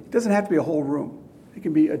the thing, it doesn't have to be a whole room. It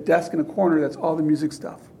can be a desk in a corner that's all the music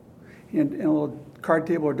stuff, and a little card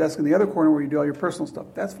table or desk in the other corner where you do all your personal stuff.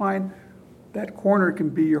 That's fine. That corner can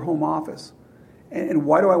be your home office. And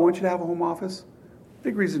why do I want you to have a home office?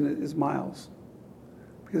 Big reason is miles.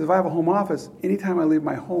 Because if I have a home office, anytime I leave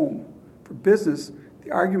my home for business,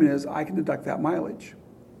 the argument is I can deduct that mileage,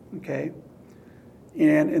 okay?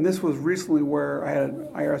 And this was recently where I had an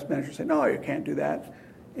IRS manager say, no, you can't do that.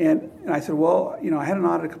 And I said, well, I had an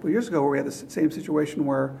audit a couple of years ago where we had the same situation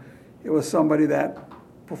where it was somebody that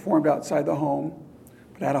performed outside the home,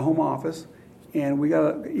 but had a home office. And we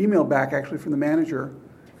got an email back actually from the manager,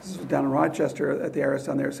 this was down in Rochester at the IRS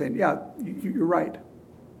down there, saying, yeah, you're right.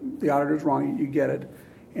 The auditor's wrong, you get it.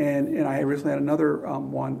 And I recently had another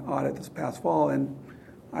one audit this past fall, and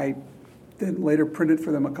I then later printed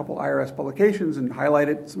for them a couple IRS publications and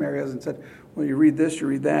highlighted some areas and said, well, you read this, you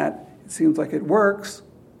read that. It seems like it works.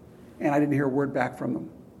 And I didn't hear a word back from them.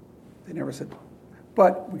 They never said,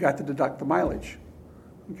 but we got to deduct the mileage,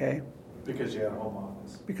 okay? Because you had a home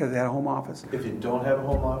office. Because they had a home office. If you don't have a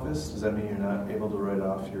home office, does that mean you're not able to write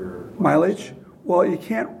off your mileage? Well, you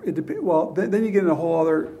can't. Then you get in a whole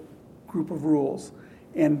other group of rules.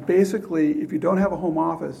 And basically, if you don't have a home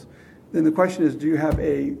office, then the question is, do you have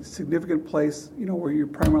a significant place, where you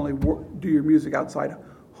primarily do your music outside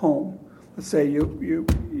home? Let's say you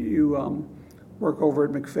work over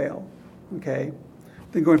at McPhail, okay?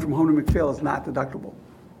 Then going from home to McPhail is not deductible,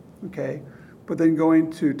 okay? But then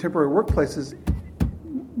going to temporary workplaces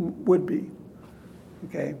would be,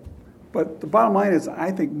 okay? But the bottom line is,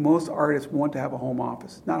 I think most artists want to have a home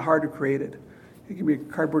office. It's not hard to create it. It can be a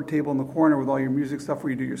cardboard table in the corner with all your music stuff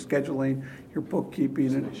where you do your scheduling, your bookkeeping.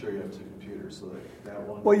 Just make sure you have two computers so that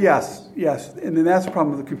one. Well, yes, and then that's the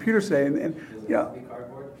problem with the computers today. And Does it have to be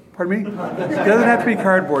cardboard? Pardon me? It doesn't have to be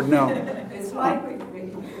cardboard, no. It's likely to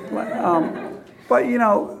be.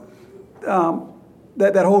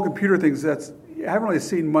 But that whole computer thing, I haven't really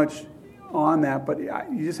seen much on that. But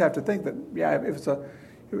you just have to think that if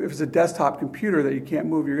it's a desktop computer that you can't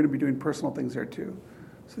move, you're going to be doing personal things there too.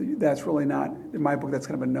 So that's really not, in my book, that's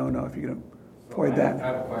kind of a no-no if you're going to avoid that. I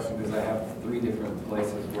have a question because I have 3 different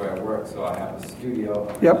places where I work. So I have a studio,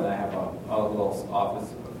 yep. And then I have a little office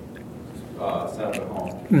set up at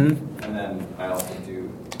home. Mm-hmm. And then I also do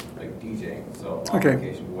like DJing, so on okay.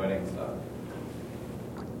 vacation, wedding stuff.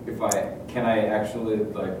 Can I actually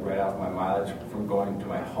like write off my mileage from going to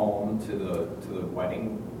my home to the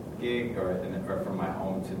wedding gig or from my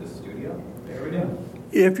home to the studio every day?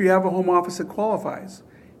 If you have a home office that qualifies.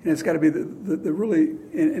 And it's got to be the really,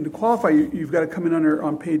 and to qualify, you've got to come in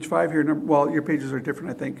on page 5 here. Well, your pages are different,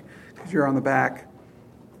 I think, because you're on the back.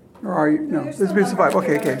 Or are you? No, this is page 5.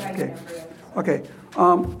 Okay.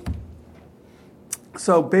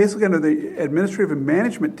 So basically under the administrative and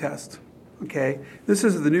management test, okay, this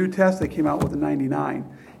is the new test they came out with in '99.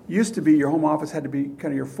 Used to be your home office had to be kind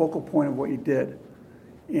of your focal point of what you did.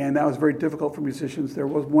 And that was very difficult for musicians. There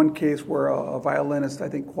was one case where a violinist, I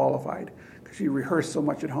think, qualified because she rehearsed so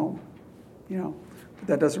much at home, But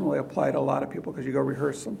that doesn't really apply to a lot of people because you go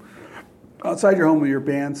rehearse some outside your home with your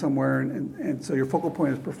band somewhere, and so your focal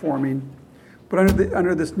point is performing. But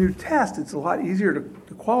under this new test, it's a lot easier to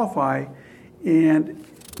qualify, and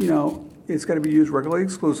it's got to be used regularly,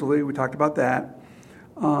 exclusively. We talked about that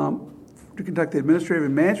to conduct the administrative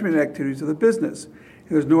and management activities of the business. And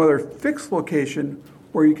there's no other fixed location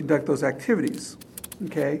where you conduct those activities,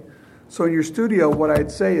 okay? So in your studio, what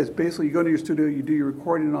I'd say is basically you go to your studio, you do your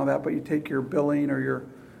recording and all that, but you take your billing or your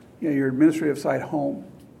administrative side home.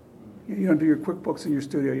 You don't do your QuickBooks in your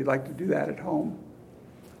studio. You'd like to do that at home,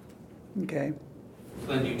 okay? So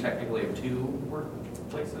then you technically have 2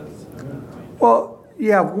 workplaces? Well,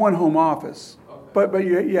 you have one home office, okay. but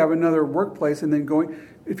you have another workplace, and then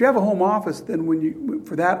if you have a home office, then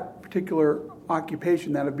for that particular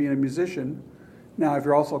occupation, that would be a musician. Now, if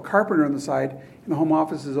you're also a carpenter on the side, and the home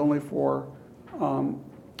office is only for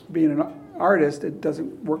being an artist, it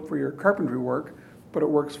doesn't work for your carpentry work, but it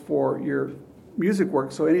works for your music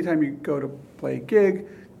work. So anytime you go to play a gig,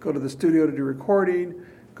 go to the studio to do recording,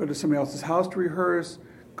 go to somebody else's house to rehearse,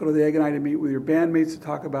 go to the Egg and I to meet with your bandmates to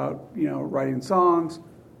talk about, writing songs,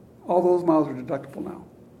 all those miles are deductible now.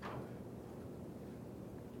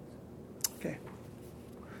 Okay.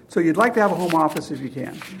 So you'd like to have a home office if you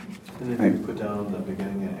can. And then you put down the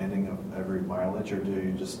beginning and ending of every mileage, or do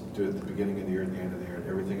you just do it at the beginning of the year and the end of the year, and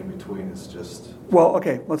everything in between is just... Well,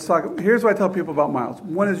 okay, let's talk. Here's what I tell people about miles.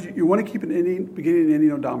 One is you want to keep an beginning and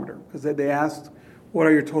ending odometer, because they asked, what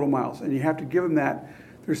are your total miles? And you have to give them that.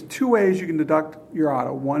 There's two ways you can deduct your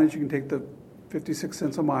auto. One is you can take the 56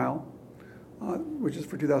 cents a mile, which is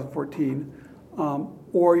for 2014,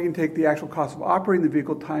 or you can take the actual cost of operating the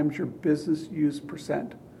vehicle times your business use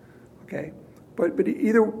percent. Okay, but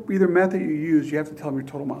either method you use, you have to tell them your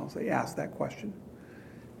total miles. They ask that question.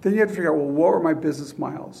 Then you have to figure out, well, what were my business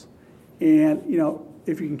miles? And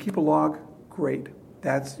if you can keep a log, great.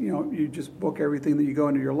 That's you just book everything that you go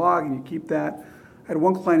into your log and you keep that. I had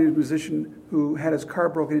one client who's a musician who had his car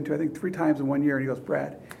broken into, I think 3 times in 1 year, and he goes,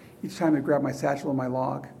 Brad, each time I grab my satchel and my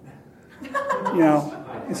log.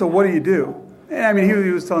 And so what do? And I mean,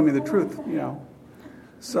 he was telling me the truth,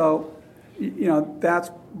 So,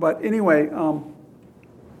 that's, but anyway.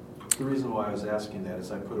 The reason why I was asking that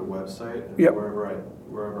is I put a website, and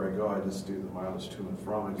wherever I go, I just do the mileage to and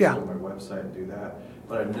from. I just go to my website and do that.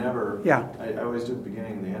 But I've never, I always do the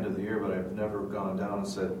beginning and the end of the year, but I've never gone down and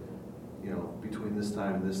said, between this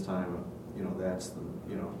time and this time, that's the,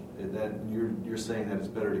 that you're saying that it's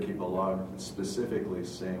better to keep a log specifically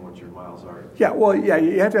saying what your miles are.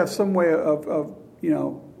 You have to have some way of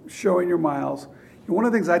showing your miles. And one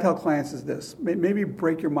of the things I tell clients is this: maybe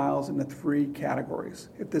break your miles into 3 categories,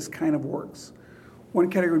 if this kind of works. One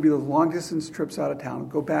category would be those long distance trips out of town.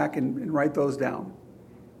 Go back and write those down.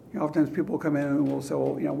 Oftentimes people will come in and will say,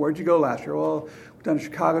 well, where'd you go last year? Well, we've done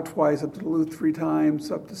Chicago twice, up to Duluth 3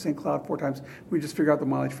 times, up to St. Cloud 4 times. We just figure out the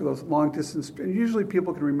mileage for those long distance. And usually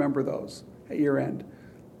people can remember those at year end.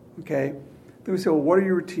 Okay? Then we say, well, what are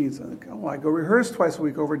your routines? And I go rehearse twice a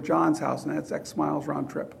week over at John's house, and that's X miles round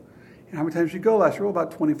trip. And how many times did you go last year? Well,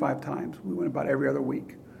 about 25 times. We went about every other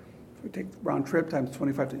week. So we take round trip times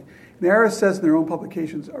 25 times. And the IRS says in their own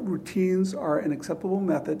publications, routines are an acceptable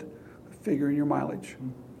method of figuring your mileage.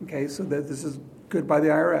 Okay, so that this is good by the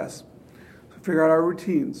IRS. So figure out our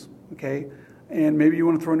routines, okay? And maybe you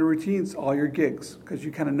want to throw into routines all your gigs, because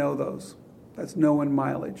you kind of know those. That's know-in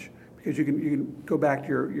mileage, because you can go back to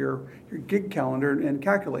your gig calendar and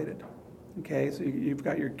calculate it. Okay, so you've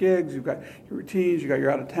got your gigs, you've got your routines, you've got your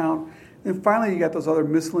out of town. And finally, you got those other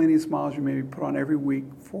miscellaneous miles you maybe put on every week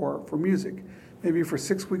for music. Maybe for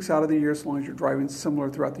 6 weeks out of the year, as long as you're driving similar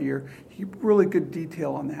throughout the year, you keep really good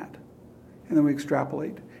detail on that. And then we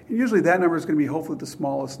extrapolate. And usually that number is going to be hopefully the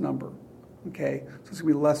smallest number. Okay, so it's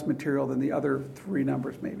going to be less material than the other 3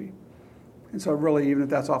 numbers maybe. And so really, even if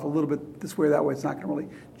that's off a little bit this way or that way, it's not going to really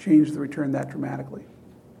change the return that dramatically.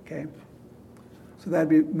 Okay? So that'd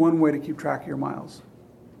be one way to keep track of your miles.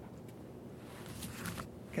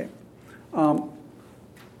 Okay.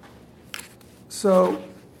 So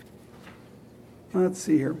let's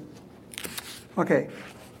see here. Okay.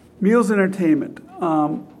 Meals and entertainment.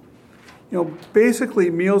 Basically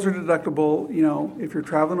meals are deductible, if you're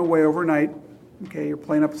traveling away overnight, okay, you're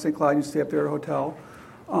playing up in St. Cloud, you stay up there at a hotel,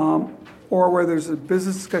 or where there's a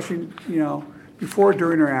business discussion, before,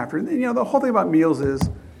 during, or after. And, the whole thing about meals is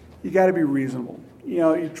you got to be reasonable.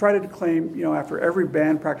 You try to claim, after every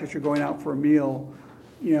band practice you're going out for a meal,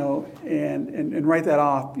 and write that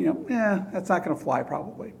off, that's not going to fly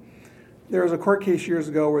probably. There was a court case years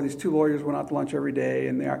ago where these 2 lawyers went out to lunch every day,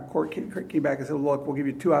 and the court came back and said, look, we'll give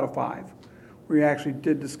you 2 out of 5. We actually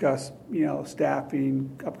did discuss,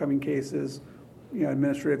 staffing, upcoming cases,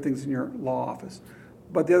 administrative things in your law office.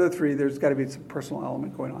 But the other 3, there's got to be some personal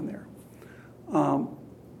element going on there.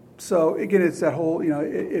 So again, it's that whole,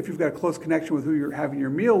 if you've got a close connection with who you're having your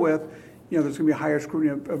meal with, there's going to be a higher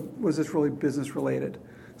scrutiny of was this really business related?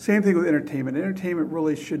 Same thing with entertainment. Entertainment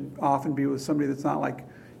really should often be with somebody that's not like,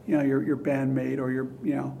 your bandmate or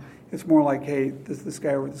it's more like, hey, this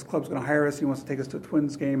guy over at this club's going to hire us. He wants to take us to a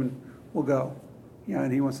Twins game, and we'll go.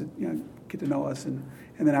 And he wants to, get to know us, and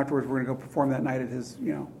then afterwards we're going to go perform that night at his,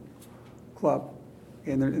 club.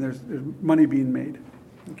 And there's money being made.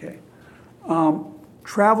 Okay.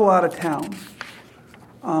 Travel out of town.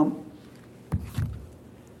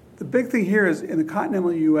 The big thing here is in the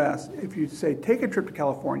continental U.S., if you say take a trip to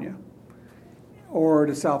California or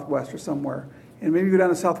to Southwest or somewhere, and maybe you go down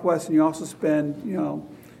to Southwest and you also spend,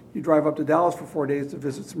 you drive up to Dallas for 4 days to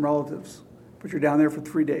visit some relatives, but you're down there for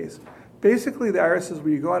 3 days. Basically, the IRS says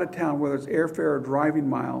when you go out of town, whether it's airfare or driving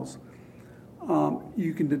miles,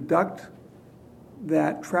 you can deduct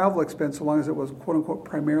that travel expense so long as it was, quote unquote,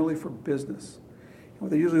 primarily for business. And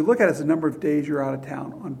what they usually look at is the number of days you're out of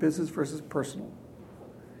town on business versus personal.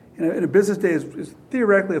 And a business day is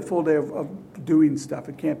theoretically a full day of doing stuff.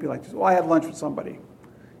 It can't be like, just, I had lunch with somebody.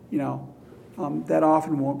 That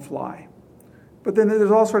often won't fly. But then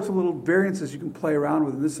there's all sorts of little variances you can play around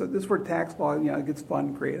with. And this is where tax law, it gets fun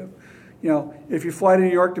and creative. If you fly to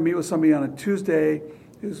New York to meet with somebody on a Tuesday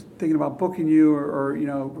who's thinking about booking you or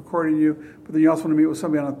recording you, but then you also want to meet with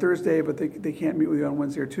somebody on a Thursday, but they can't meet with you on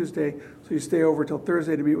Wednesday or Tuesday, so you stay over till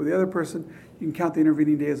Thursday to meet with the other person, you can count the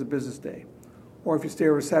intervening day as a business day. Or if you stay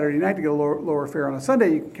over Saturday night to get a lower fare on a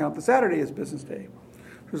Sunday, you can count the Saturday as business day.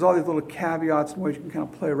 There's all these little caveats and ways you can kind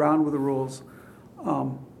of play around with the rules.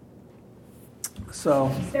 Is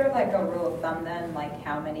there like a rule of thumb then, like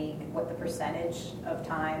what the percentage of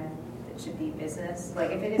time it should be business? Like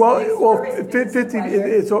if it is 50.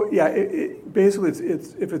 Basically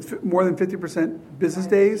if it's more than 50% business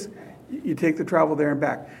days, you take the travel there and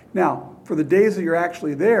back. Now, for the days that you're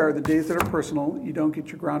actually there, the days that are personal, you don't get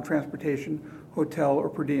your ground transportation, hotel, or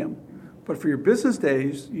per diem. But for your business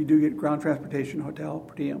days, you do get ground transportation, hotel,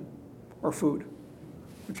 per diem, or food,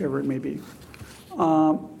 whichever it may be.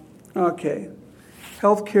 Okay.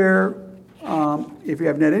 Healthcare, if you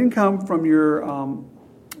have net income from your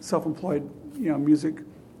self-employed, music,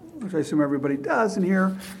 which I assume everybody does in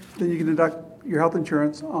here, then you can deduct your health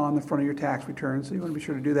insurance on the front of your tax return, so you want to be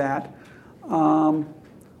sure to do that.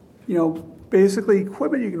 Basically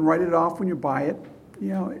equipment, you can write it off when you buy it. We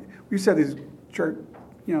used to have these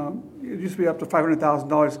it used to be up to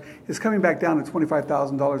 $500,000. It's coming back down to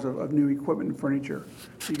 $25,000 of new equipment and furniture,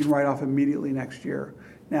 so you can write off immediately next year.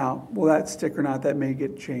 Now, will that stick or not? That may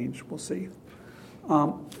get changed. We'll see.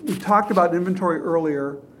 We talked about inventory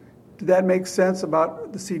earlier. Did that make sense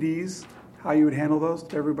about the CDs? How you would handle those?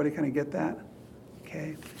 Did everybody kind of get that?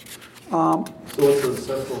 Okay. So what's the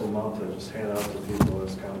acceptable amount to just hand out to people?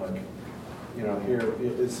 It's kind of like, here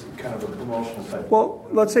it's kind of a promotional type. Well,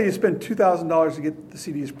 let's say you spend $2,000 to get the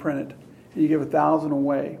CDs printed, and you give $1,000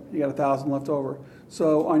 away. You got $1,000 left over.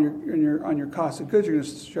 So on your cost of goods, you're going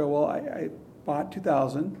to show, I bought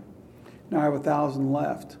 $2,000. Now I have $1,000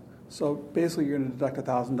 left. So basically, you're going to deduct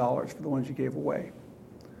 $1,000 for the ones you gave away.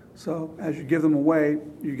 So as you give them away,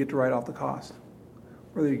 you get to write off the cost.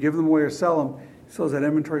 Whether you give them away or sell them, so as that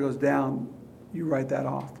inventory goes down, you write that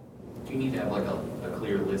off. Do you need to have like a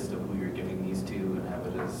clear list of who you're giving these to and have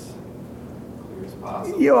it as clear as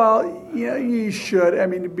possible? You should. I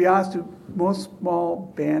mean, to be honest, do most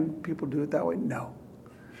small band people do it that way? No.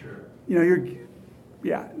 Sure.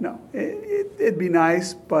 No. It'd be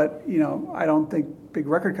nice, but, I don't think big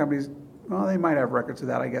record companies, they might have records of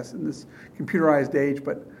that, I guess, in this computerized age,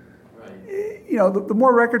 but, right. The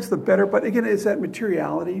more records, the better. But again, it's that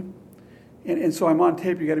materiality. And so I'm on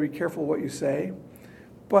tape, you got to be careful what you say.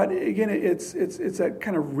 But again, it's that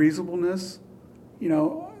kind of reasonableness,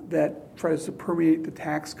 that tries to permeate the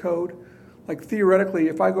tax code. Like theoretically,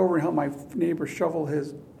 if I go over and help my neighbor shovel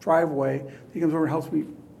his driveway, he comes over and helps me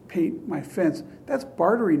paint my fence, that's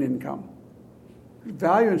bartering income. There's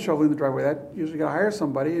value in shoveling the driveway. That usually got to hire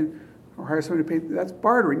somebody or hire somebody to paint. That's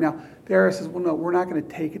bartering. Now, the IRS says, well, no, we're not going to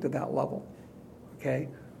take it to that level. Okay?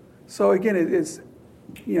 So again, it's,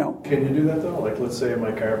 Can you do that though? Like, let's say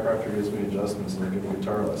my chiropractor gives me adjustments and they give me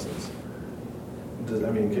guitar lessons.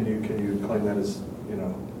 Can you claim that as,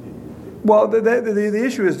 Well, the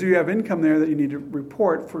issue is, do you have income there that you need to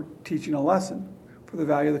report for teaching a lesson for the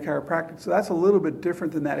value of the chiropractic? So that's a little bit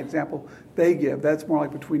different than that example they give. That's more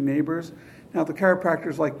like between neighbors. Now, if the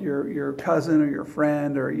chiropractor's like your cousin or your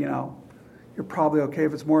friend, or you're probably okay.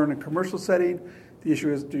 If it's more in a commercial setting, the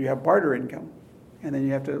issue is, do you have barter income? And then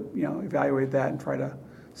you have to, evaluate that and try to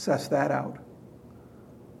assess that out.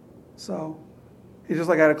 So it's just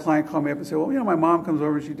like I had a client call me up and say, well, my mom comes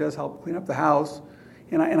over and she does help clean up the house,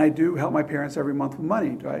 and I do help my parents every month with money.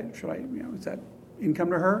 Is that income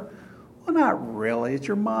to her? Well, not really. It's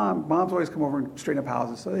your mom. Moms always come over and straighten up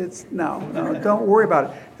houses. So it's, no, don't worry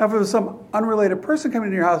about it. Now, if it was some unrelated person coming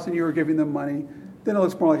into your house and you were giving them money, then it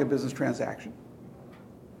looks more like a business transaction.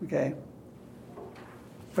 Okay?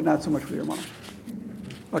 But not so much with your mom.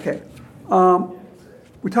 Okay.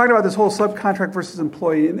 We talked about this whole subcontract versus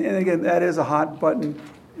employee, and again, that is a hot button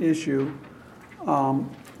issue.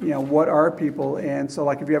 What are people? And so,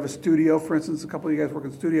 like, if you have a studio, for instance, a couple of you guys work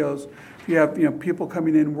in studios, if you have, people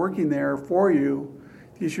coming in working there for you,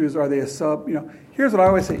 the issue is, are they a sub? Here's what I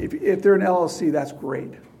always say: if they're an LLC, that's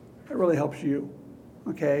great. That really helps you.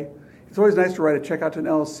 Okay. It's always nice to write a check out to an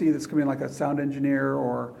LLC that's coming in, like a sound engineer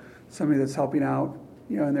or somebody that's helping out,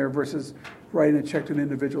 in there, versus writing a check to an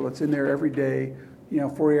individual that's in there every day,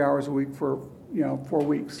 40 hours a week for, 4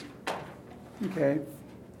 weeks. okay?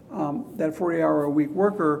 That 40-hour-a-week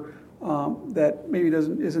worker that maybe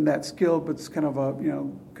isn't that skilled, but it's kind of a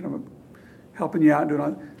helping you out and doing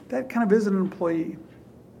all that kind of is an employee,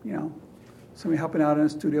 somebody helping out in a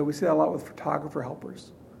studio. We see that a lot with photographer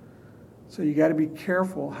helpers. So you got to be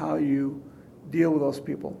careful how you deal with those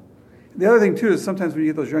people. The other thing too is sometimes when you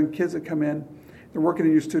get those young kids that come in, they're working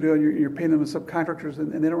in your studio, and you're paying them as subcontractors,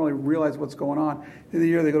 and they don't really realize what's going on. In the end of the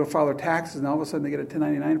year, they go to file their taxes, and all of a sudden they get a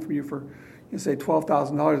 1099 from you for, say,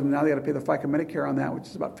 $12,000, and now they got to pay the FICA Medicare on that, which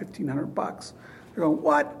is about $1,500. They're going,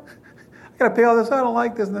 what? I got to pay all this? I don't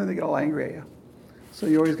like this, and then they get all angry at you. So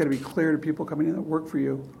you always got to be clear to people coming in that work for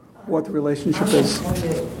you what the relationship is.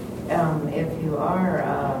 If you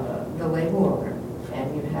are the label owner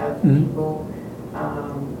and you have people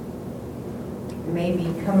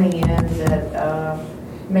maybe coming in that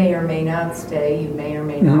may or may not stay, you may or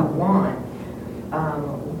may not want,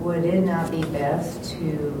 would it not be best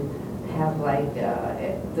to have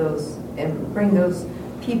those and bring those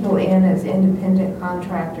people in as independent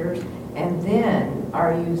contractors, and then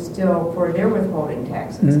are you still for their withholding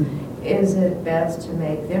taxes? Is it best to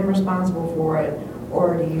make them responsible for it,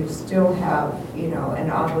 or do you still have an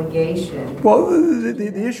obligation? Well,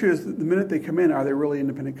 the issue is the minute they come in, are they really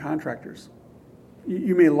independent contractors?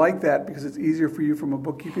 You may like that because it's easier for you from a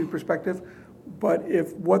bookkeeping perspective, but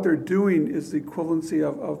if what they're doing is the equivalency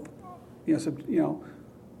of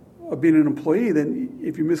being an employee, then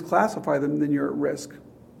if you misclassify them, then you're at risk.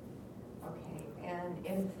 Okay, and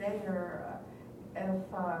if they're,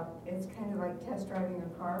 it's kind of like test driving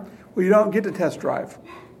a car? Well, you don't get to test drive.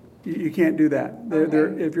 You can't do that.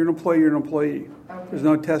 If you're an employee, you're an employee. Okay. There's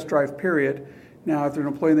no test drive, period. Now, if they're an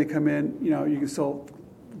employee and they come in, you can still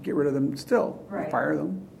get rid of them still. Right. Fire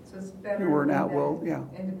them. So it's better to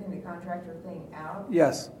independent contractor thing out?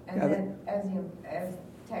 Yes. And then as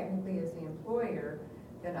technically as the employer,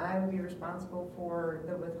 then I would be responsible for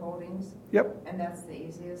the withholdings? Yep. And that's the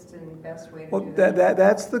easiest and best way to do that?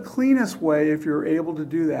 That's the cleanest way if you're able to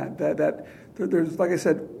do that. There's, like I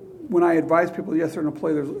said, when I advise people, yes, they're an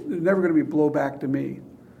employee, there's never going to be blowback to me.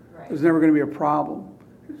 Right. There's never going to be a problem.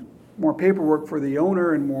 More paperwork for the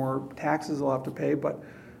owner and more taxes they'll have to pay, but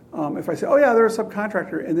if I say, oh yeah, they're a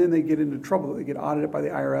subcontractor, and then they get into trouble, they get audited by the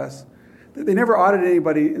IRS. They never audit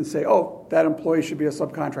anybody and say, oh, that employee should be a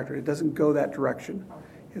subcontractor. It doesn't go that direction.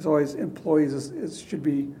 It's always employees should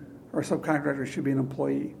be, or subcontractors should be an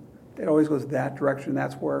employee. It always goes that direction.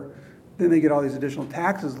 That's where then they get all these additional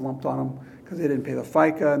taxes lumped on them because they didn't pay the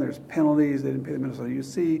FICA, and there's penalties. They didn't pay the Minnesota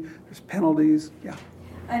UC. There's penalties. Yeah.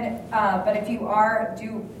 And but if you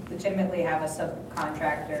do legitimately have a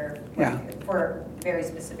subcontractor for a very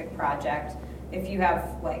specific project, if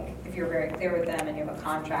you're very clear with them and you have a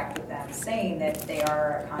contract with them saying that they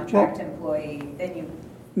are a contract employee, then you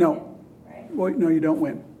win, right? Well, no, you don't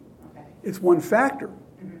win. Okay. It's one factor.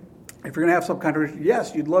 Mm-hmm. If you're going to have subcontractors,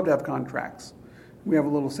 yes, you'd love to have contracts. We have a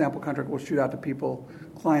little sample contract we'll shoot out to people.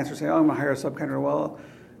 Clients are saying, oh, I'm going to hire a subcontractor. Well,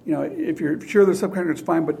 if you're sure the subcontractor is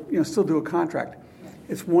fine, but still do a contract.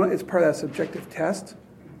 It's part of that subjective test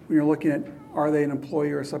when you're looking at are they an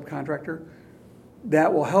employee or a subcontractor.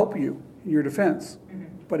 That will help you in your defense,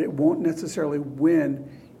 but it won't necessarily win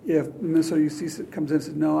if Minnesota UC comes in and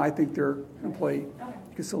says, no, I think they're an employee. Okay.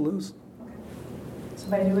 You can still lose. Okay. So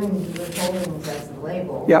by doing the withholdings as the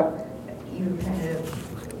label, you kind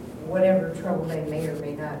of, whatever trouble they may or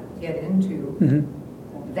may not get into,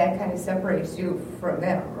 that kind of separates you from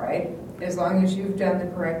them, right? As long as you've done the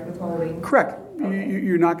correct withholding. Correct. Okay.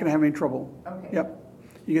 You're not going to have any trouble. Okay. Yep.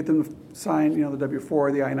 You get them to sign, the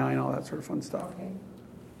W-4, the I-9, all that sort of fun stuff.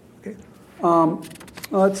 Okay.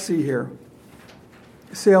 Let's see here.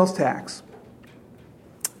 Sales tax.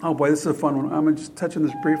 Oh boy, this is a fun one. I'm going to just touch on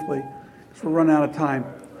this briefly because we're running out of time.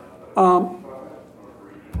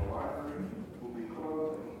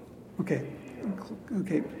 Okay.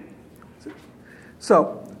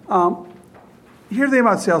 So, here's the thing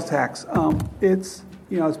about sales tax. It's,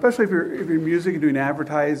 especially if you're in music and doing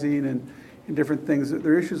advertising and different things,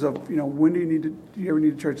 there are issues of, when do you ever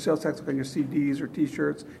need to charge sales tax, like on your CDs or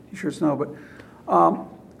T-shirts? T-shirts, no, but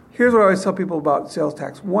here's what I always tell people about sales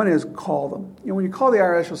tax. One is call them. When you call the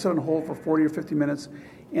IRS, you'll sit on hold for 40 or 50 minutes,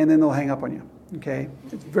 and then they'll hang up on you, okay?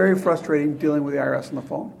 It's very frustrating dealing with the IRS on the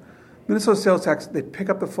phone. Minnesota sales tax, they pick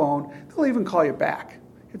up the phone. They'll even call you back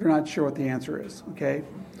if they're not sure what the answer is, okay?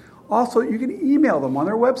 Also, you can email them on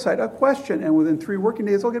their website a question, and within 3 working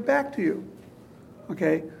days, they'll get back to you,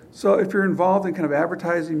 okay? So if you're involved in kind of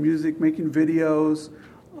advertising, music, making videos,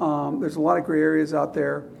 there's a lot of gray areas out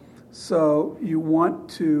there. So you want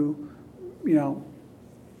to,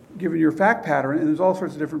 given your fact pattern, and there's all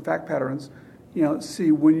sorts of different fact patterns,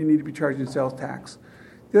 see when you need to be charging sales tax.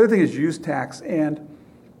 The other thing is use tax. And,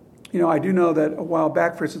 I do know that a while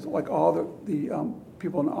back, for instance, like all the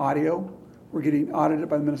people in audio were getting audited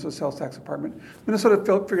by the Minnesota Sales Tax Department. Minnesota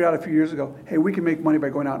figured out a few years ago, hey, we can make money by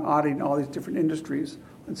going out and auditing all these different industries.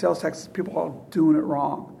 And sales taxes, people are all doing it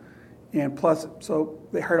wrong. And plus, so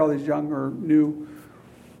they hired all these young or new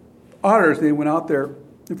auditors. They went out there,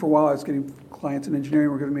 and for a while I was getting clients in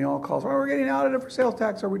engineering were giving me all calls. Oh, we're getting audited for sales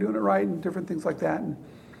tax. Are we doing it right? And different things like that. And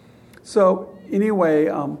so anyway,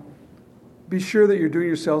 be sure that you're doing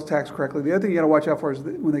your sales tax correctly. The other thing you got to watch out for is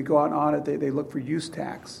that when they go out and audit, they look for use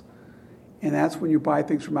tax. And that's when you buy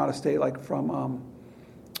things from out of state, like from,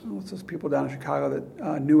 what's those people down in Chicago that,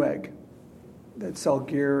 Newegg, that sell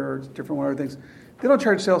gear or different other things. They don't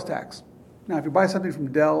charge sales tax. Now, if you buy something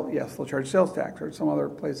from Dell, yes, they'll charge sales tax, or some other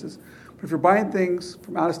places. But if you're buying things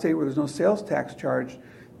from out of state where there's no sales tax charge,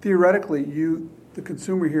 theoretically, the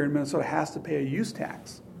consumer here in Minnesota, has to pay a use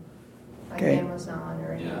tax. Like Amazon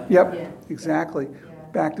or anything. Yep, exactly. Yeah.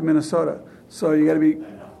 Back to Minnesota. So you got to be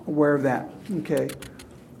aware of that. Okay.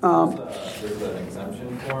 There's an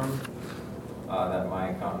exemption form that my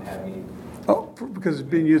accountant had me. Oh, because it's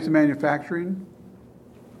being used in manufacturing?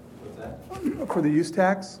 What's that? For the use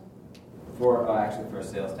tax? Actually for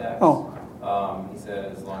sales tax. Oh. He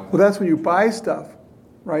said as long as... Well, that's when you buy stuff,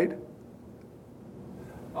 right?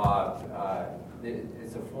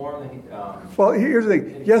 It's a form that he... Well, here's the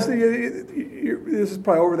thing. Yes, this is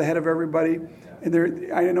probably over the head of everybody.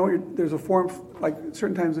 And I know there's a form, like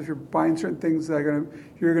certain times if you're buying certain things that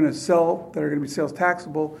you're going to sell that are going to be sales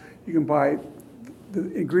taxable, you can buy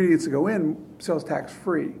the ingredients that go in sales tax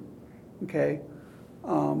free. Okay?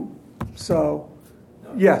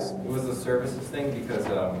 Yes. It was a services thing because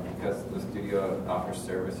the studio offers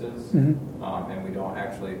services, and no one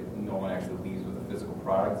actually leaves with a physical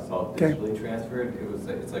product. It's all digitally transferred.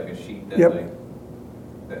 It's like a sheet that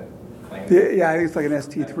that claims. Yeah, I think it's like an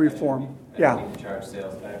ST3 form. Yeah. You need to charge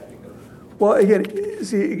sales tax because. Well, again,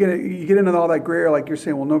 you get into all that gray area, like you're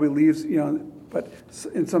saying. Well, nobody leaves, but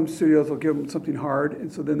in some studios they'll give them something hard,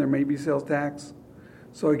 and so then there may be sales tax.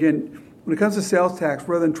 So again, when it comes to sales tax,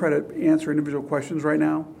 rather than try to answer individual questions right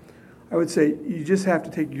now, I would say you just have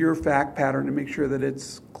to take your fact pattern and make sure that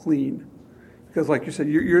it's clean. Because like you said,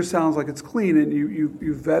 yours sounds like it's clean, and you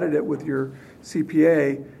vetted it with your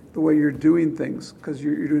CPA the way you're doing things, because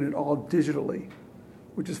you're doing it all digitally,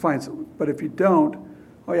 which is fine. But if you don't,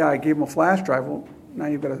 I gave them a flash drive, well, now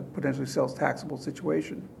you've got a potentially sales taxable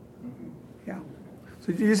situation. Yeah.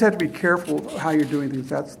 So you just have to be careful of how you're doing things.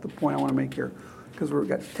 That's the point I want to make here. Because we've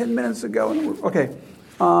got 10 minutes to go. Okay,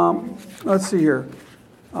 let's see here.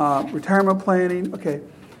 Retirement planning. Okay,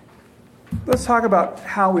 let's talk about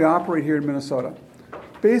how we operate here in Minnesota.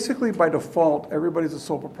 Basically, by default, everybody's a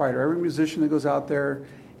sole proprietor. Every musician that goes out there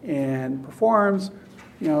and performs,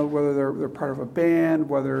 whether they're part of a band,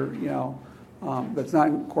 whether that's not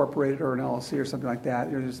incorporated or an LLC or something like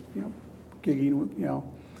that. You're just gigging,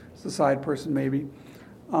 as a side person maybe.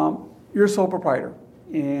 You're a sole proprietor,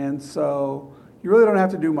 and so you really don't have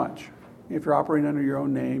to do much. If you're operating under your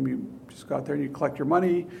own name, you just go out there and you collect your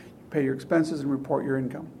money, you pay your expenses, and report your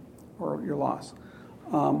income or your loss.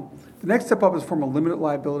 The next step up is form a limited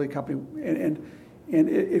liability company. And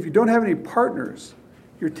if you don't have any partners,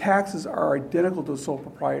 your taxes are identical to a sole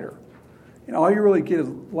proprietor. And all you really get is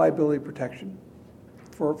liability protection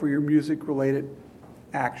for your music-related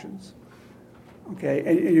actions. Okay,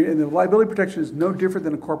 and the liability protection is no different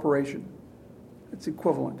than a corporation. It's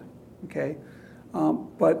equivalent. Okay.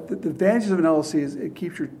 But the advantages of an LLC is it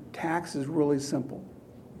keeps your taxes really simple,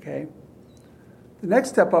 okay? The next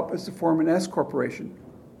step up is to form an S corporation,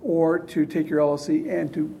 or to take your LLC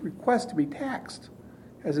and to request to be taxed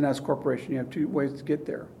as an S corporation. You have two ways to get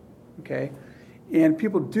there, okay? And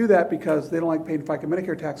people do that because they don't like paying FICA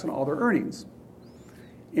Medicare tax on all their earnings.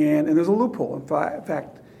 And there's a loophole. In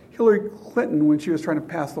fact, Hillary Clinton, when she was trying to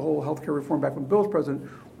pass the whole health care reform back when Bill was president,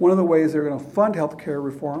 one of the ways they were going to fund health care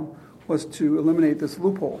reform was to eliminate this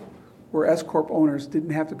loophole where S-Corp owners didn't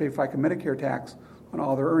have to pay FICA Medicare tax on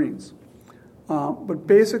all their earnings. But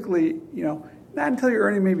basically, not until you're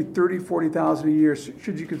earning maybe $30,000, $40,000 a year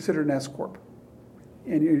should you consider an S-Corp.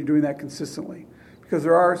 And you're doing that consistently. Because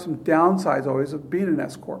there are some downsides always of being an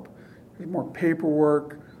S-Corp. There's more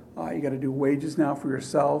paperwork. You got to do wages now for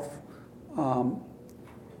yourself.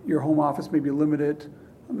 Your home office may be limited.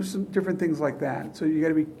 There's some different things like that. So you got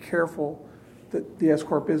to be careful that the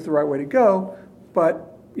S-Corp is the right way to go, but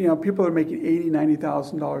people that are making $80,000,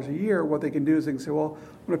 $90,000 a year, what they can do is they can say, well,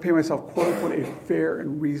 I'm going to pay myself, quote unquote, a fair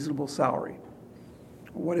and reasonable salary.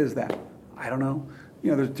 What is that? I don't know.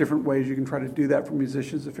 There's different ways you can try to do that for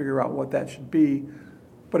musicians to figure out what that should be.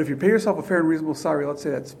 But if you pay yourself a fair and reasonable salary, let's say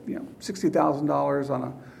that's $60,000 on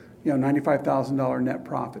a $95,000 net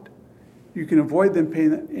profit, you can avoid them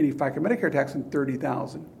paying any FICA Medicare tax in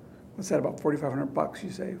 $30,000. What's that, about $4,500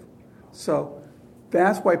 you save? So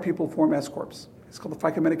that's why people form S corps. It's called the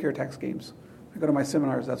FICA Medicare tax games. I go to my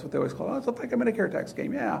seminars, that's what they always call it. Oh, it's a FICA Medicare tax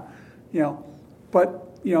game, yeah.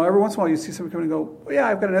 But every once in a while you see somebody come and go, well, yeah,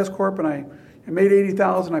 I've got an S corp and I made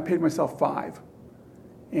 $80,000, I paid myself $5,000.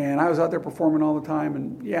 And I was out there performing all the time,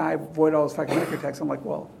 and yeah, I avoid all this FICA Medicare tax. I'm like,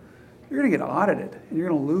 well, you're going to get audited, and you're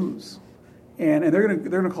going to lose, and they're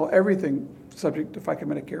going to call everything subject to FICA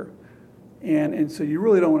Medicare, and so you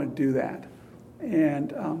really don't want to do that,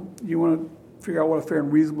 and you want to figure out what a fair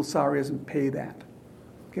and reasonable salary is and pay that.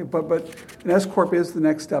 Okay, but an S corp is the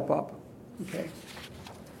next step up. Okay.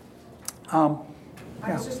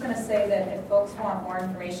 I was just going to say that if folks want more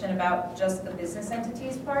information about just the business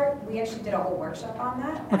entities part, we actually did a whole workshop on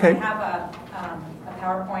that. And okay. I have a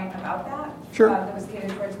PowerPoint about that. Sure. That was catered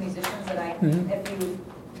towards musicians that if you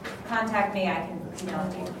contact me, I can email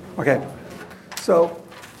it to you. Okay. So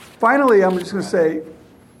finally, I'm just going to say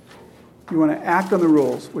you want to act on the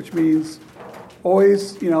rules, which means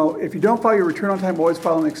always, if you don't file your return on time, always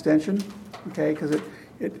file an extension, okay, because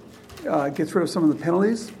it gets rid of some of the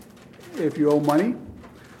penalties if you owe money.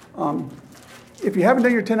 If you haven't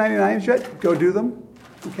done your 1099s yet, go do them,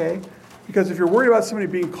 okay? Because if you're worried about somebody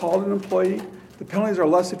being called an employee, the penalties are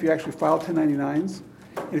less if you actually file 1099s.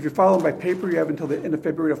 And if you file them by paper, you have until the end of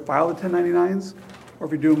February to file the 1099s, or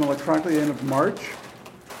if you do them electronically, the end of March.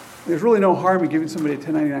 There's really no harm in giving somebody a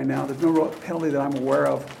 1099 now. There's no real penalty that I'm aware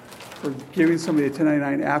of for giving somebody a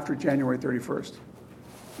 1099 after January 31st.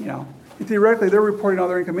 And theoretically, they're reporting all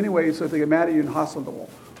their income anyway, so if they get mad at you and hostile, well,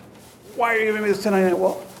 why are you giving me this 1099?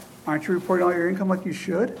 Well, aren't you reporting all your income like you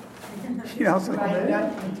should? It's like,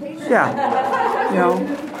 yeah.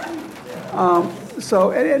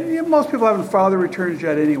 So and most people haven't filed their returns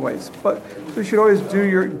yet, anyways. But you should always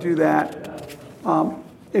do that.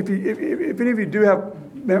 If any of you do have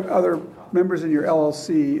other members in your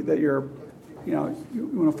LLC that you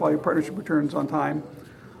want to file your partnership returns on time,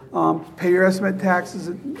 pay your estimate taxes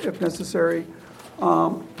if necessary.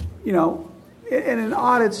 And in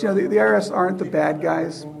audits, the IRS aren't the bad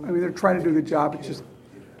guys. I mean, they're trying to do a good job. It's just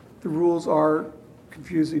the rules are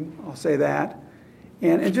confusing, I'll say that.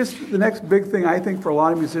 And just the next big thing, I think, for a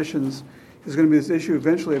lot of musicians is going to be this issue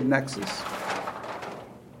eventually of nexus.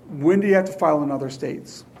 When do you have to file in other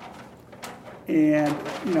states? And,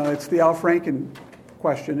 it's the Al Franken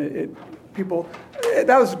question.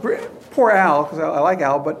 That was great. Poor Al, because I like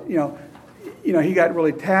Al, but, he got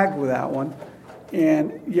really tagged with that one.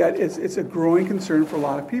 And yet it's a growing concern for a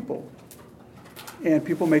lot of people. And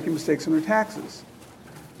people making mistakes on their taxes.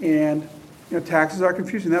 And taxes are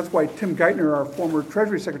confusing. That's why Tim Geithner, our former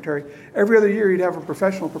Treasury Secretary, every other year he'd have a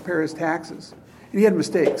professional prepare his taxes. And he had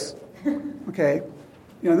mistakes. Okay?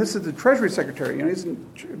 This is the Treasury Secretary. He's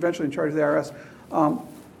eventually in charge of the IRS.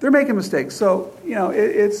 They're making mistakes. So,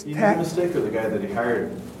 it's... You made a mistake or the guy that he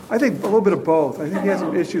hired? I think a little bit of both. I think he has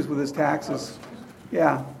some issues with his taxes.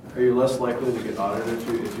 Yeah. Are you less likely to get audited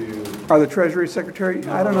if you... Are the Treasury Secretary?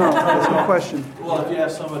 I don't know. That's a good question. Well, if you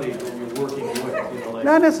have somebody that you're working with,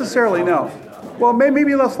 Not necessarily, no. Well,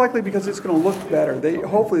 maybe less likely because it's going to look better.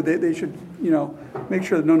 Hopefully they should, make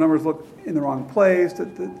sure that no numbers look in the wrong place, that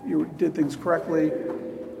you did things correctly.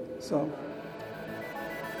 So.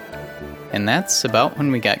 And that's about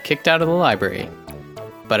when we got kicked out of the library.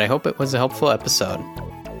 But I hope it was a helpful episode.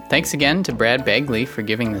 Thanks again to Brad Begley for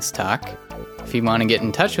giving this talk. If you want to get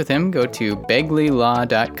in touch with him, go to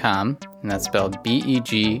begleylaw.com, and that's spelled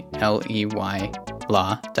Begley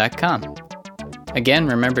law.com. Again,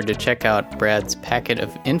 remember to check out Brad's packet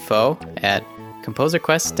of info at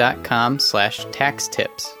composerquest.com/tax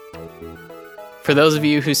tips. For those of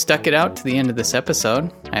you who stuck it out to the end of this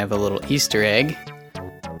episode, I have a little Easter egg.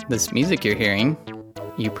 This music you're hearing,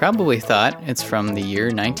 you probably thought it's from the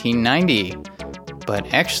year 1990,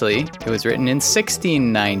 but actually it was written in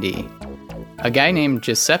 1690. A guy named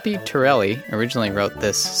Giuseppe Torelli originally wrote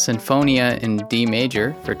this Sinfonia in D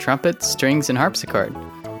major for trumpet, strings, and harpsichord.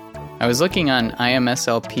 I was looking on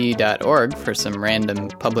imslp.org for some random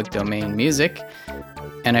public domain music,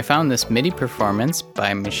 and I found this MIDI performance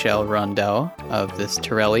by Michel Rondeau of this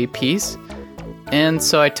Torelli piece, and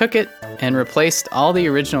so I took it and replaced all the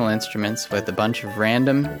original instruments with a bunch of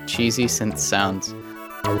random, cheesy synth sounds.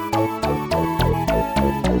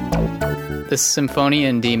 This Symphonia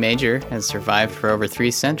in D major has survived for over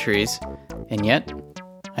 3 centuries, and yet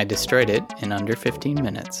I destroyed it in under 15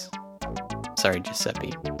 minutes. Sorry,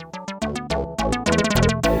 Giuseppe.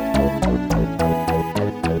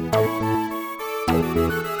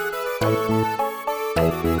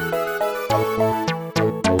 Bye.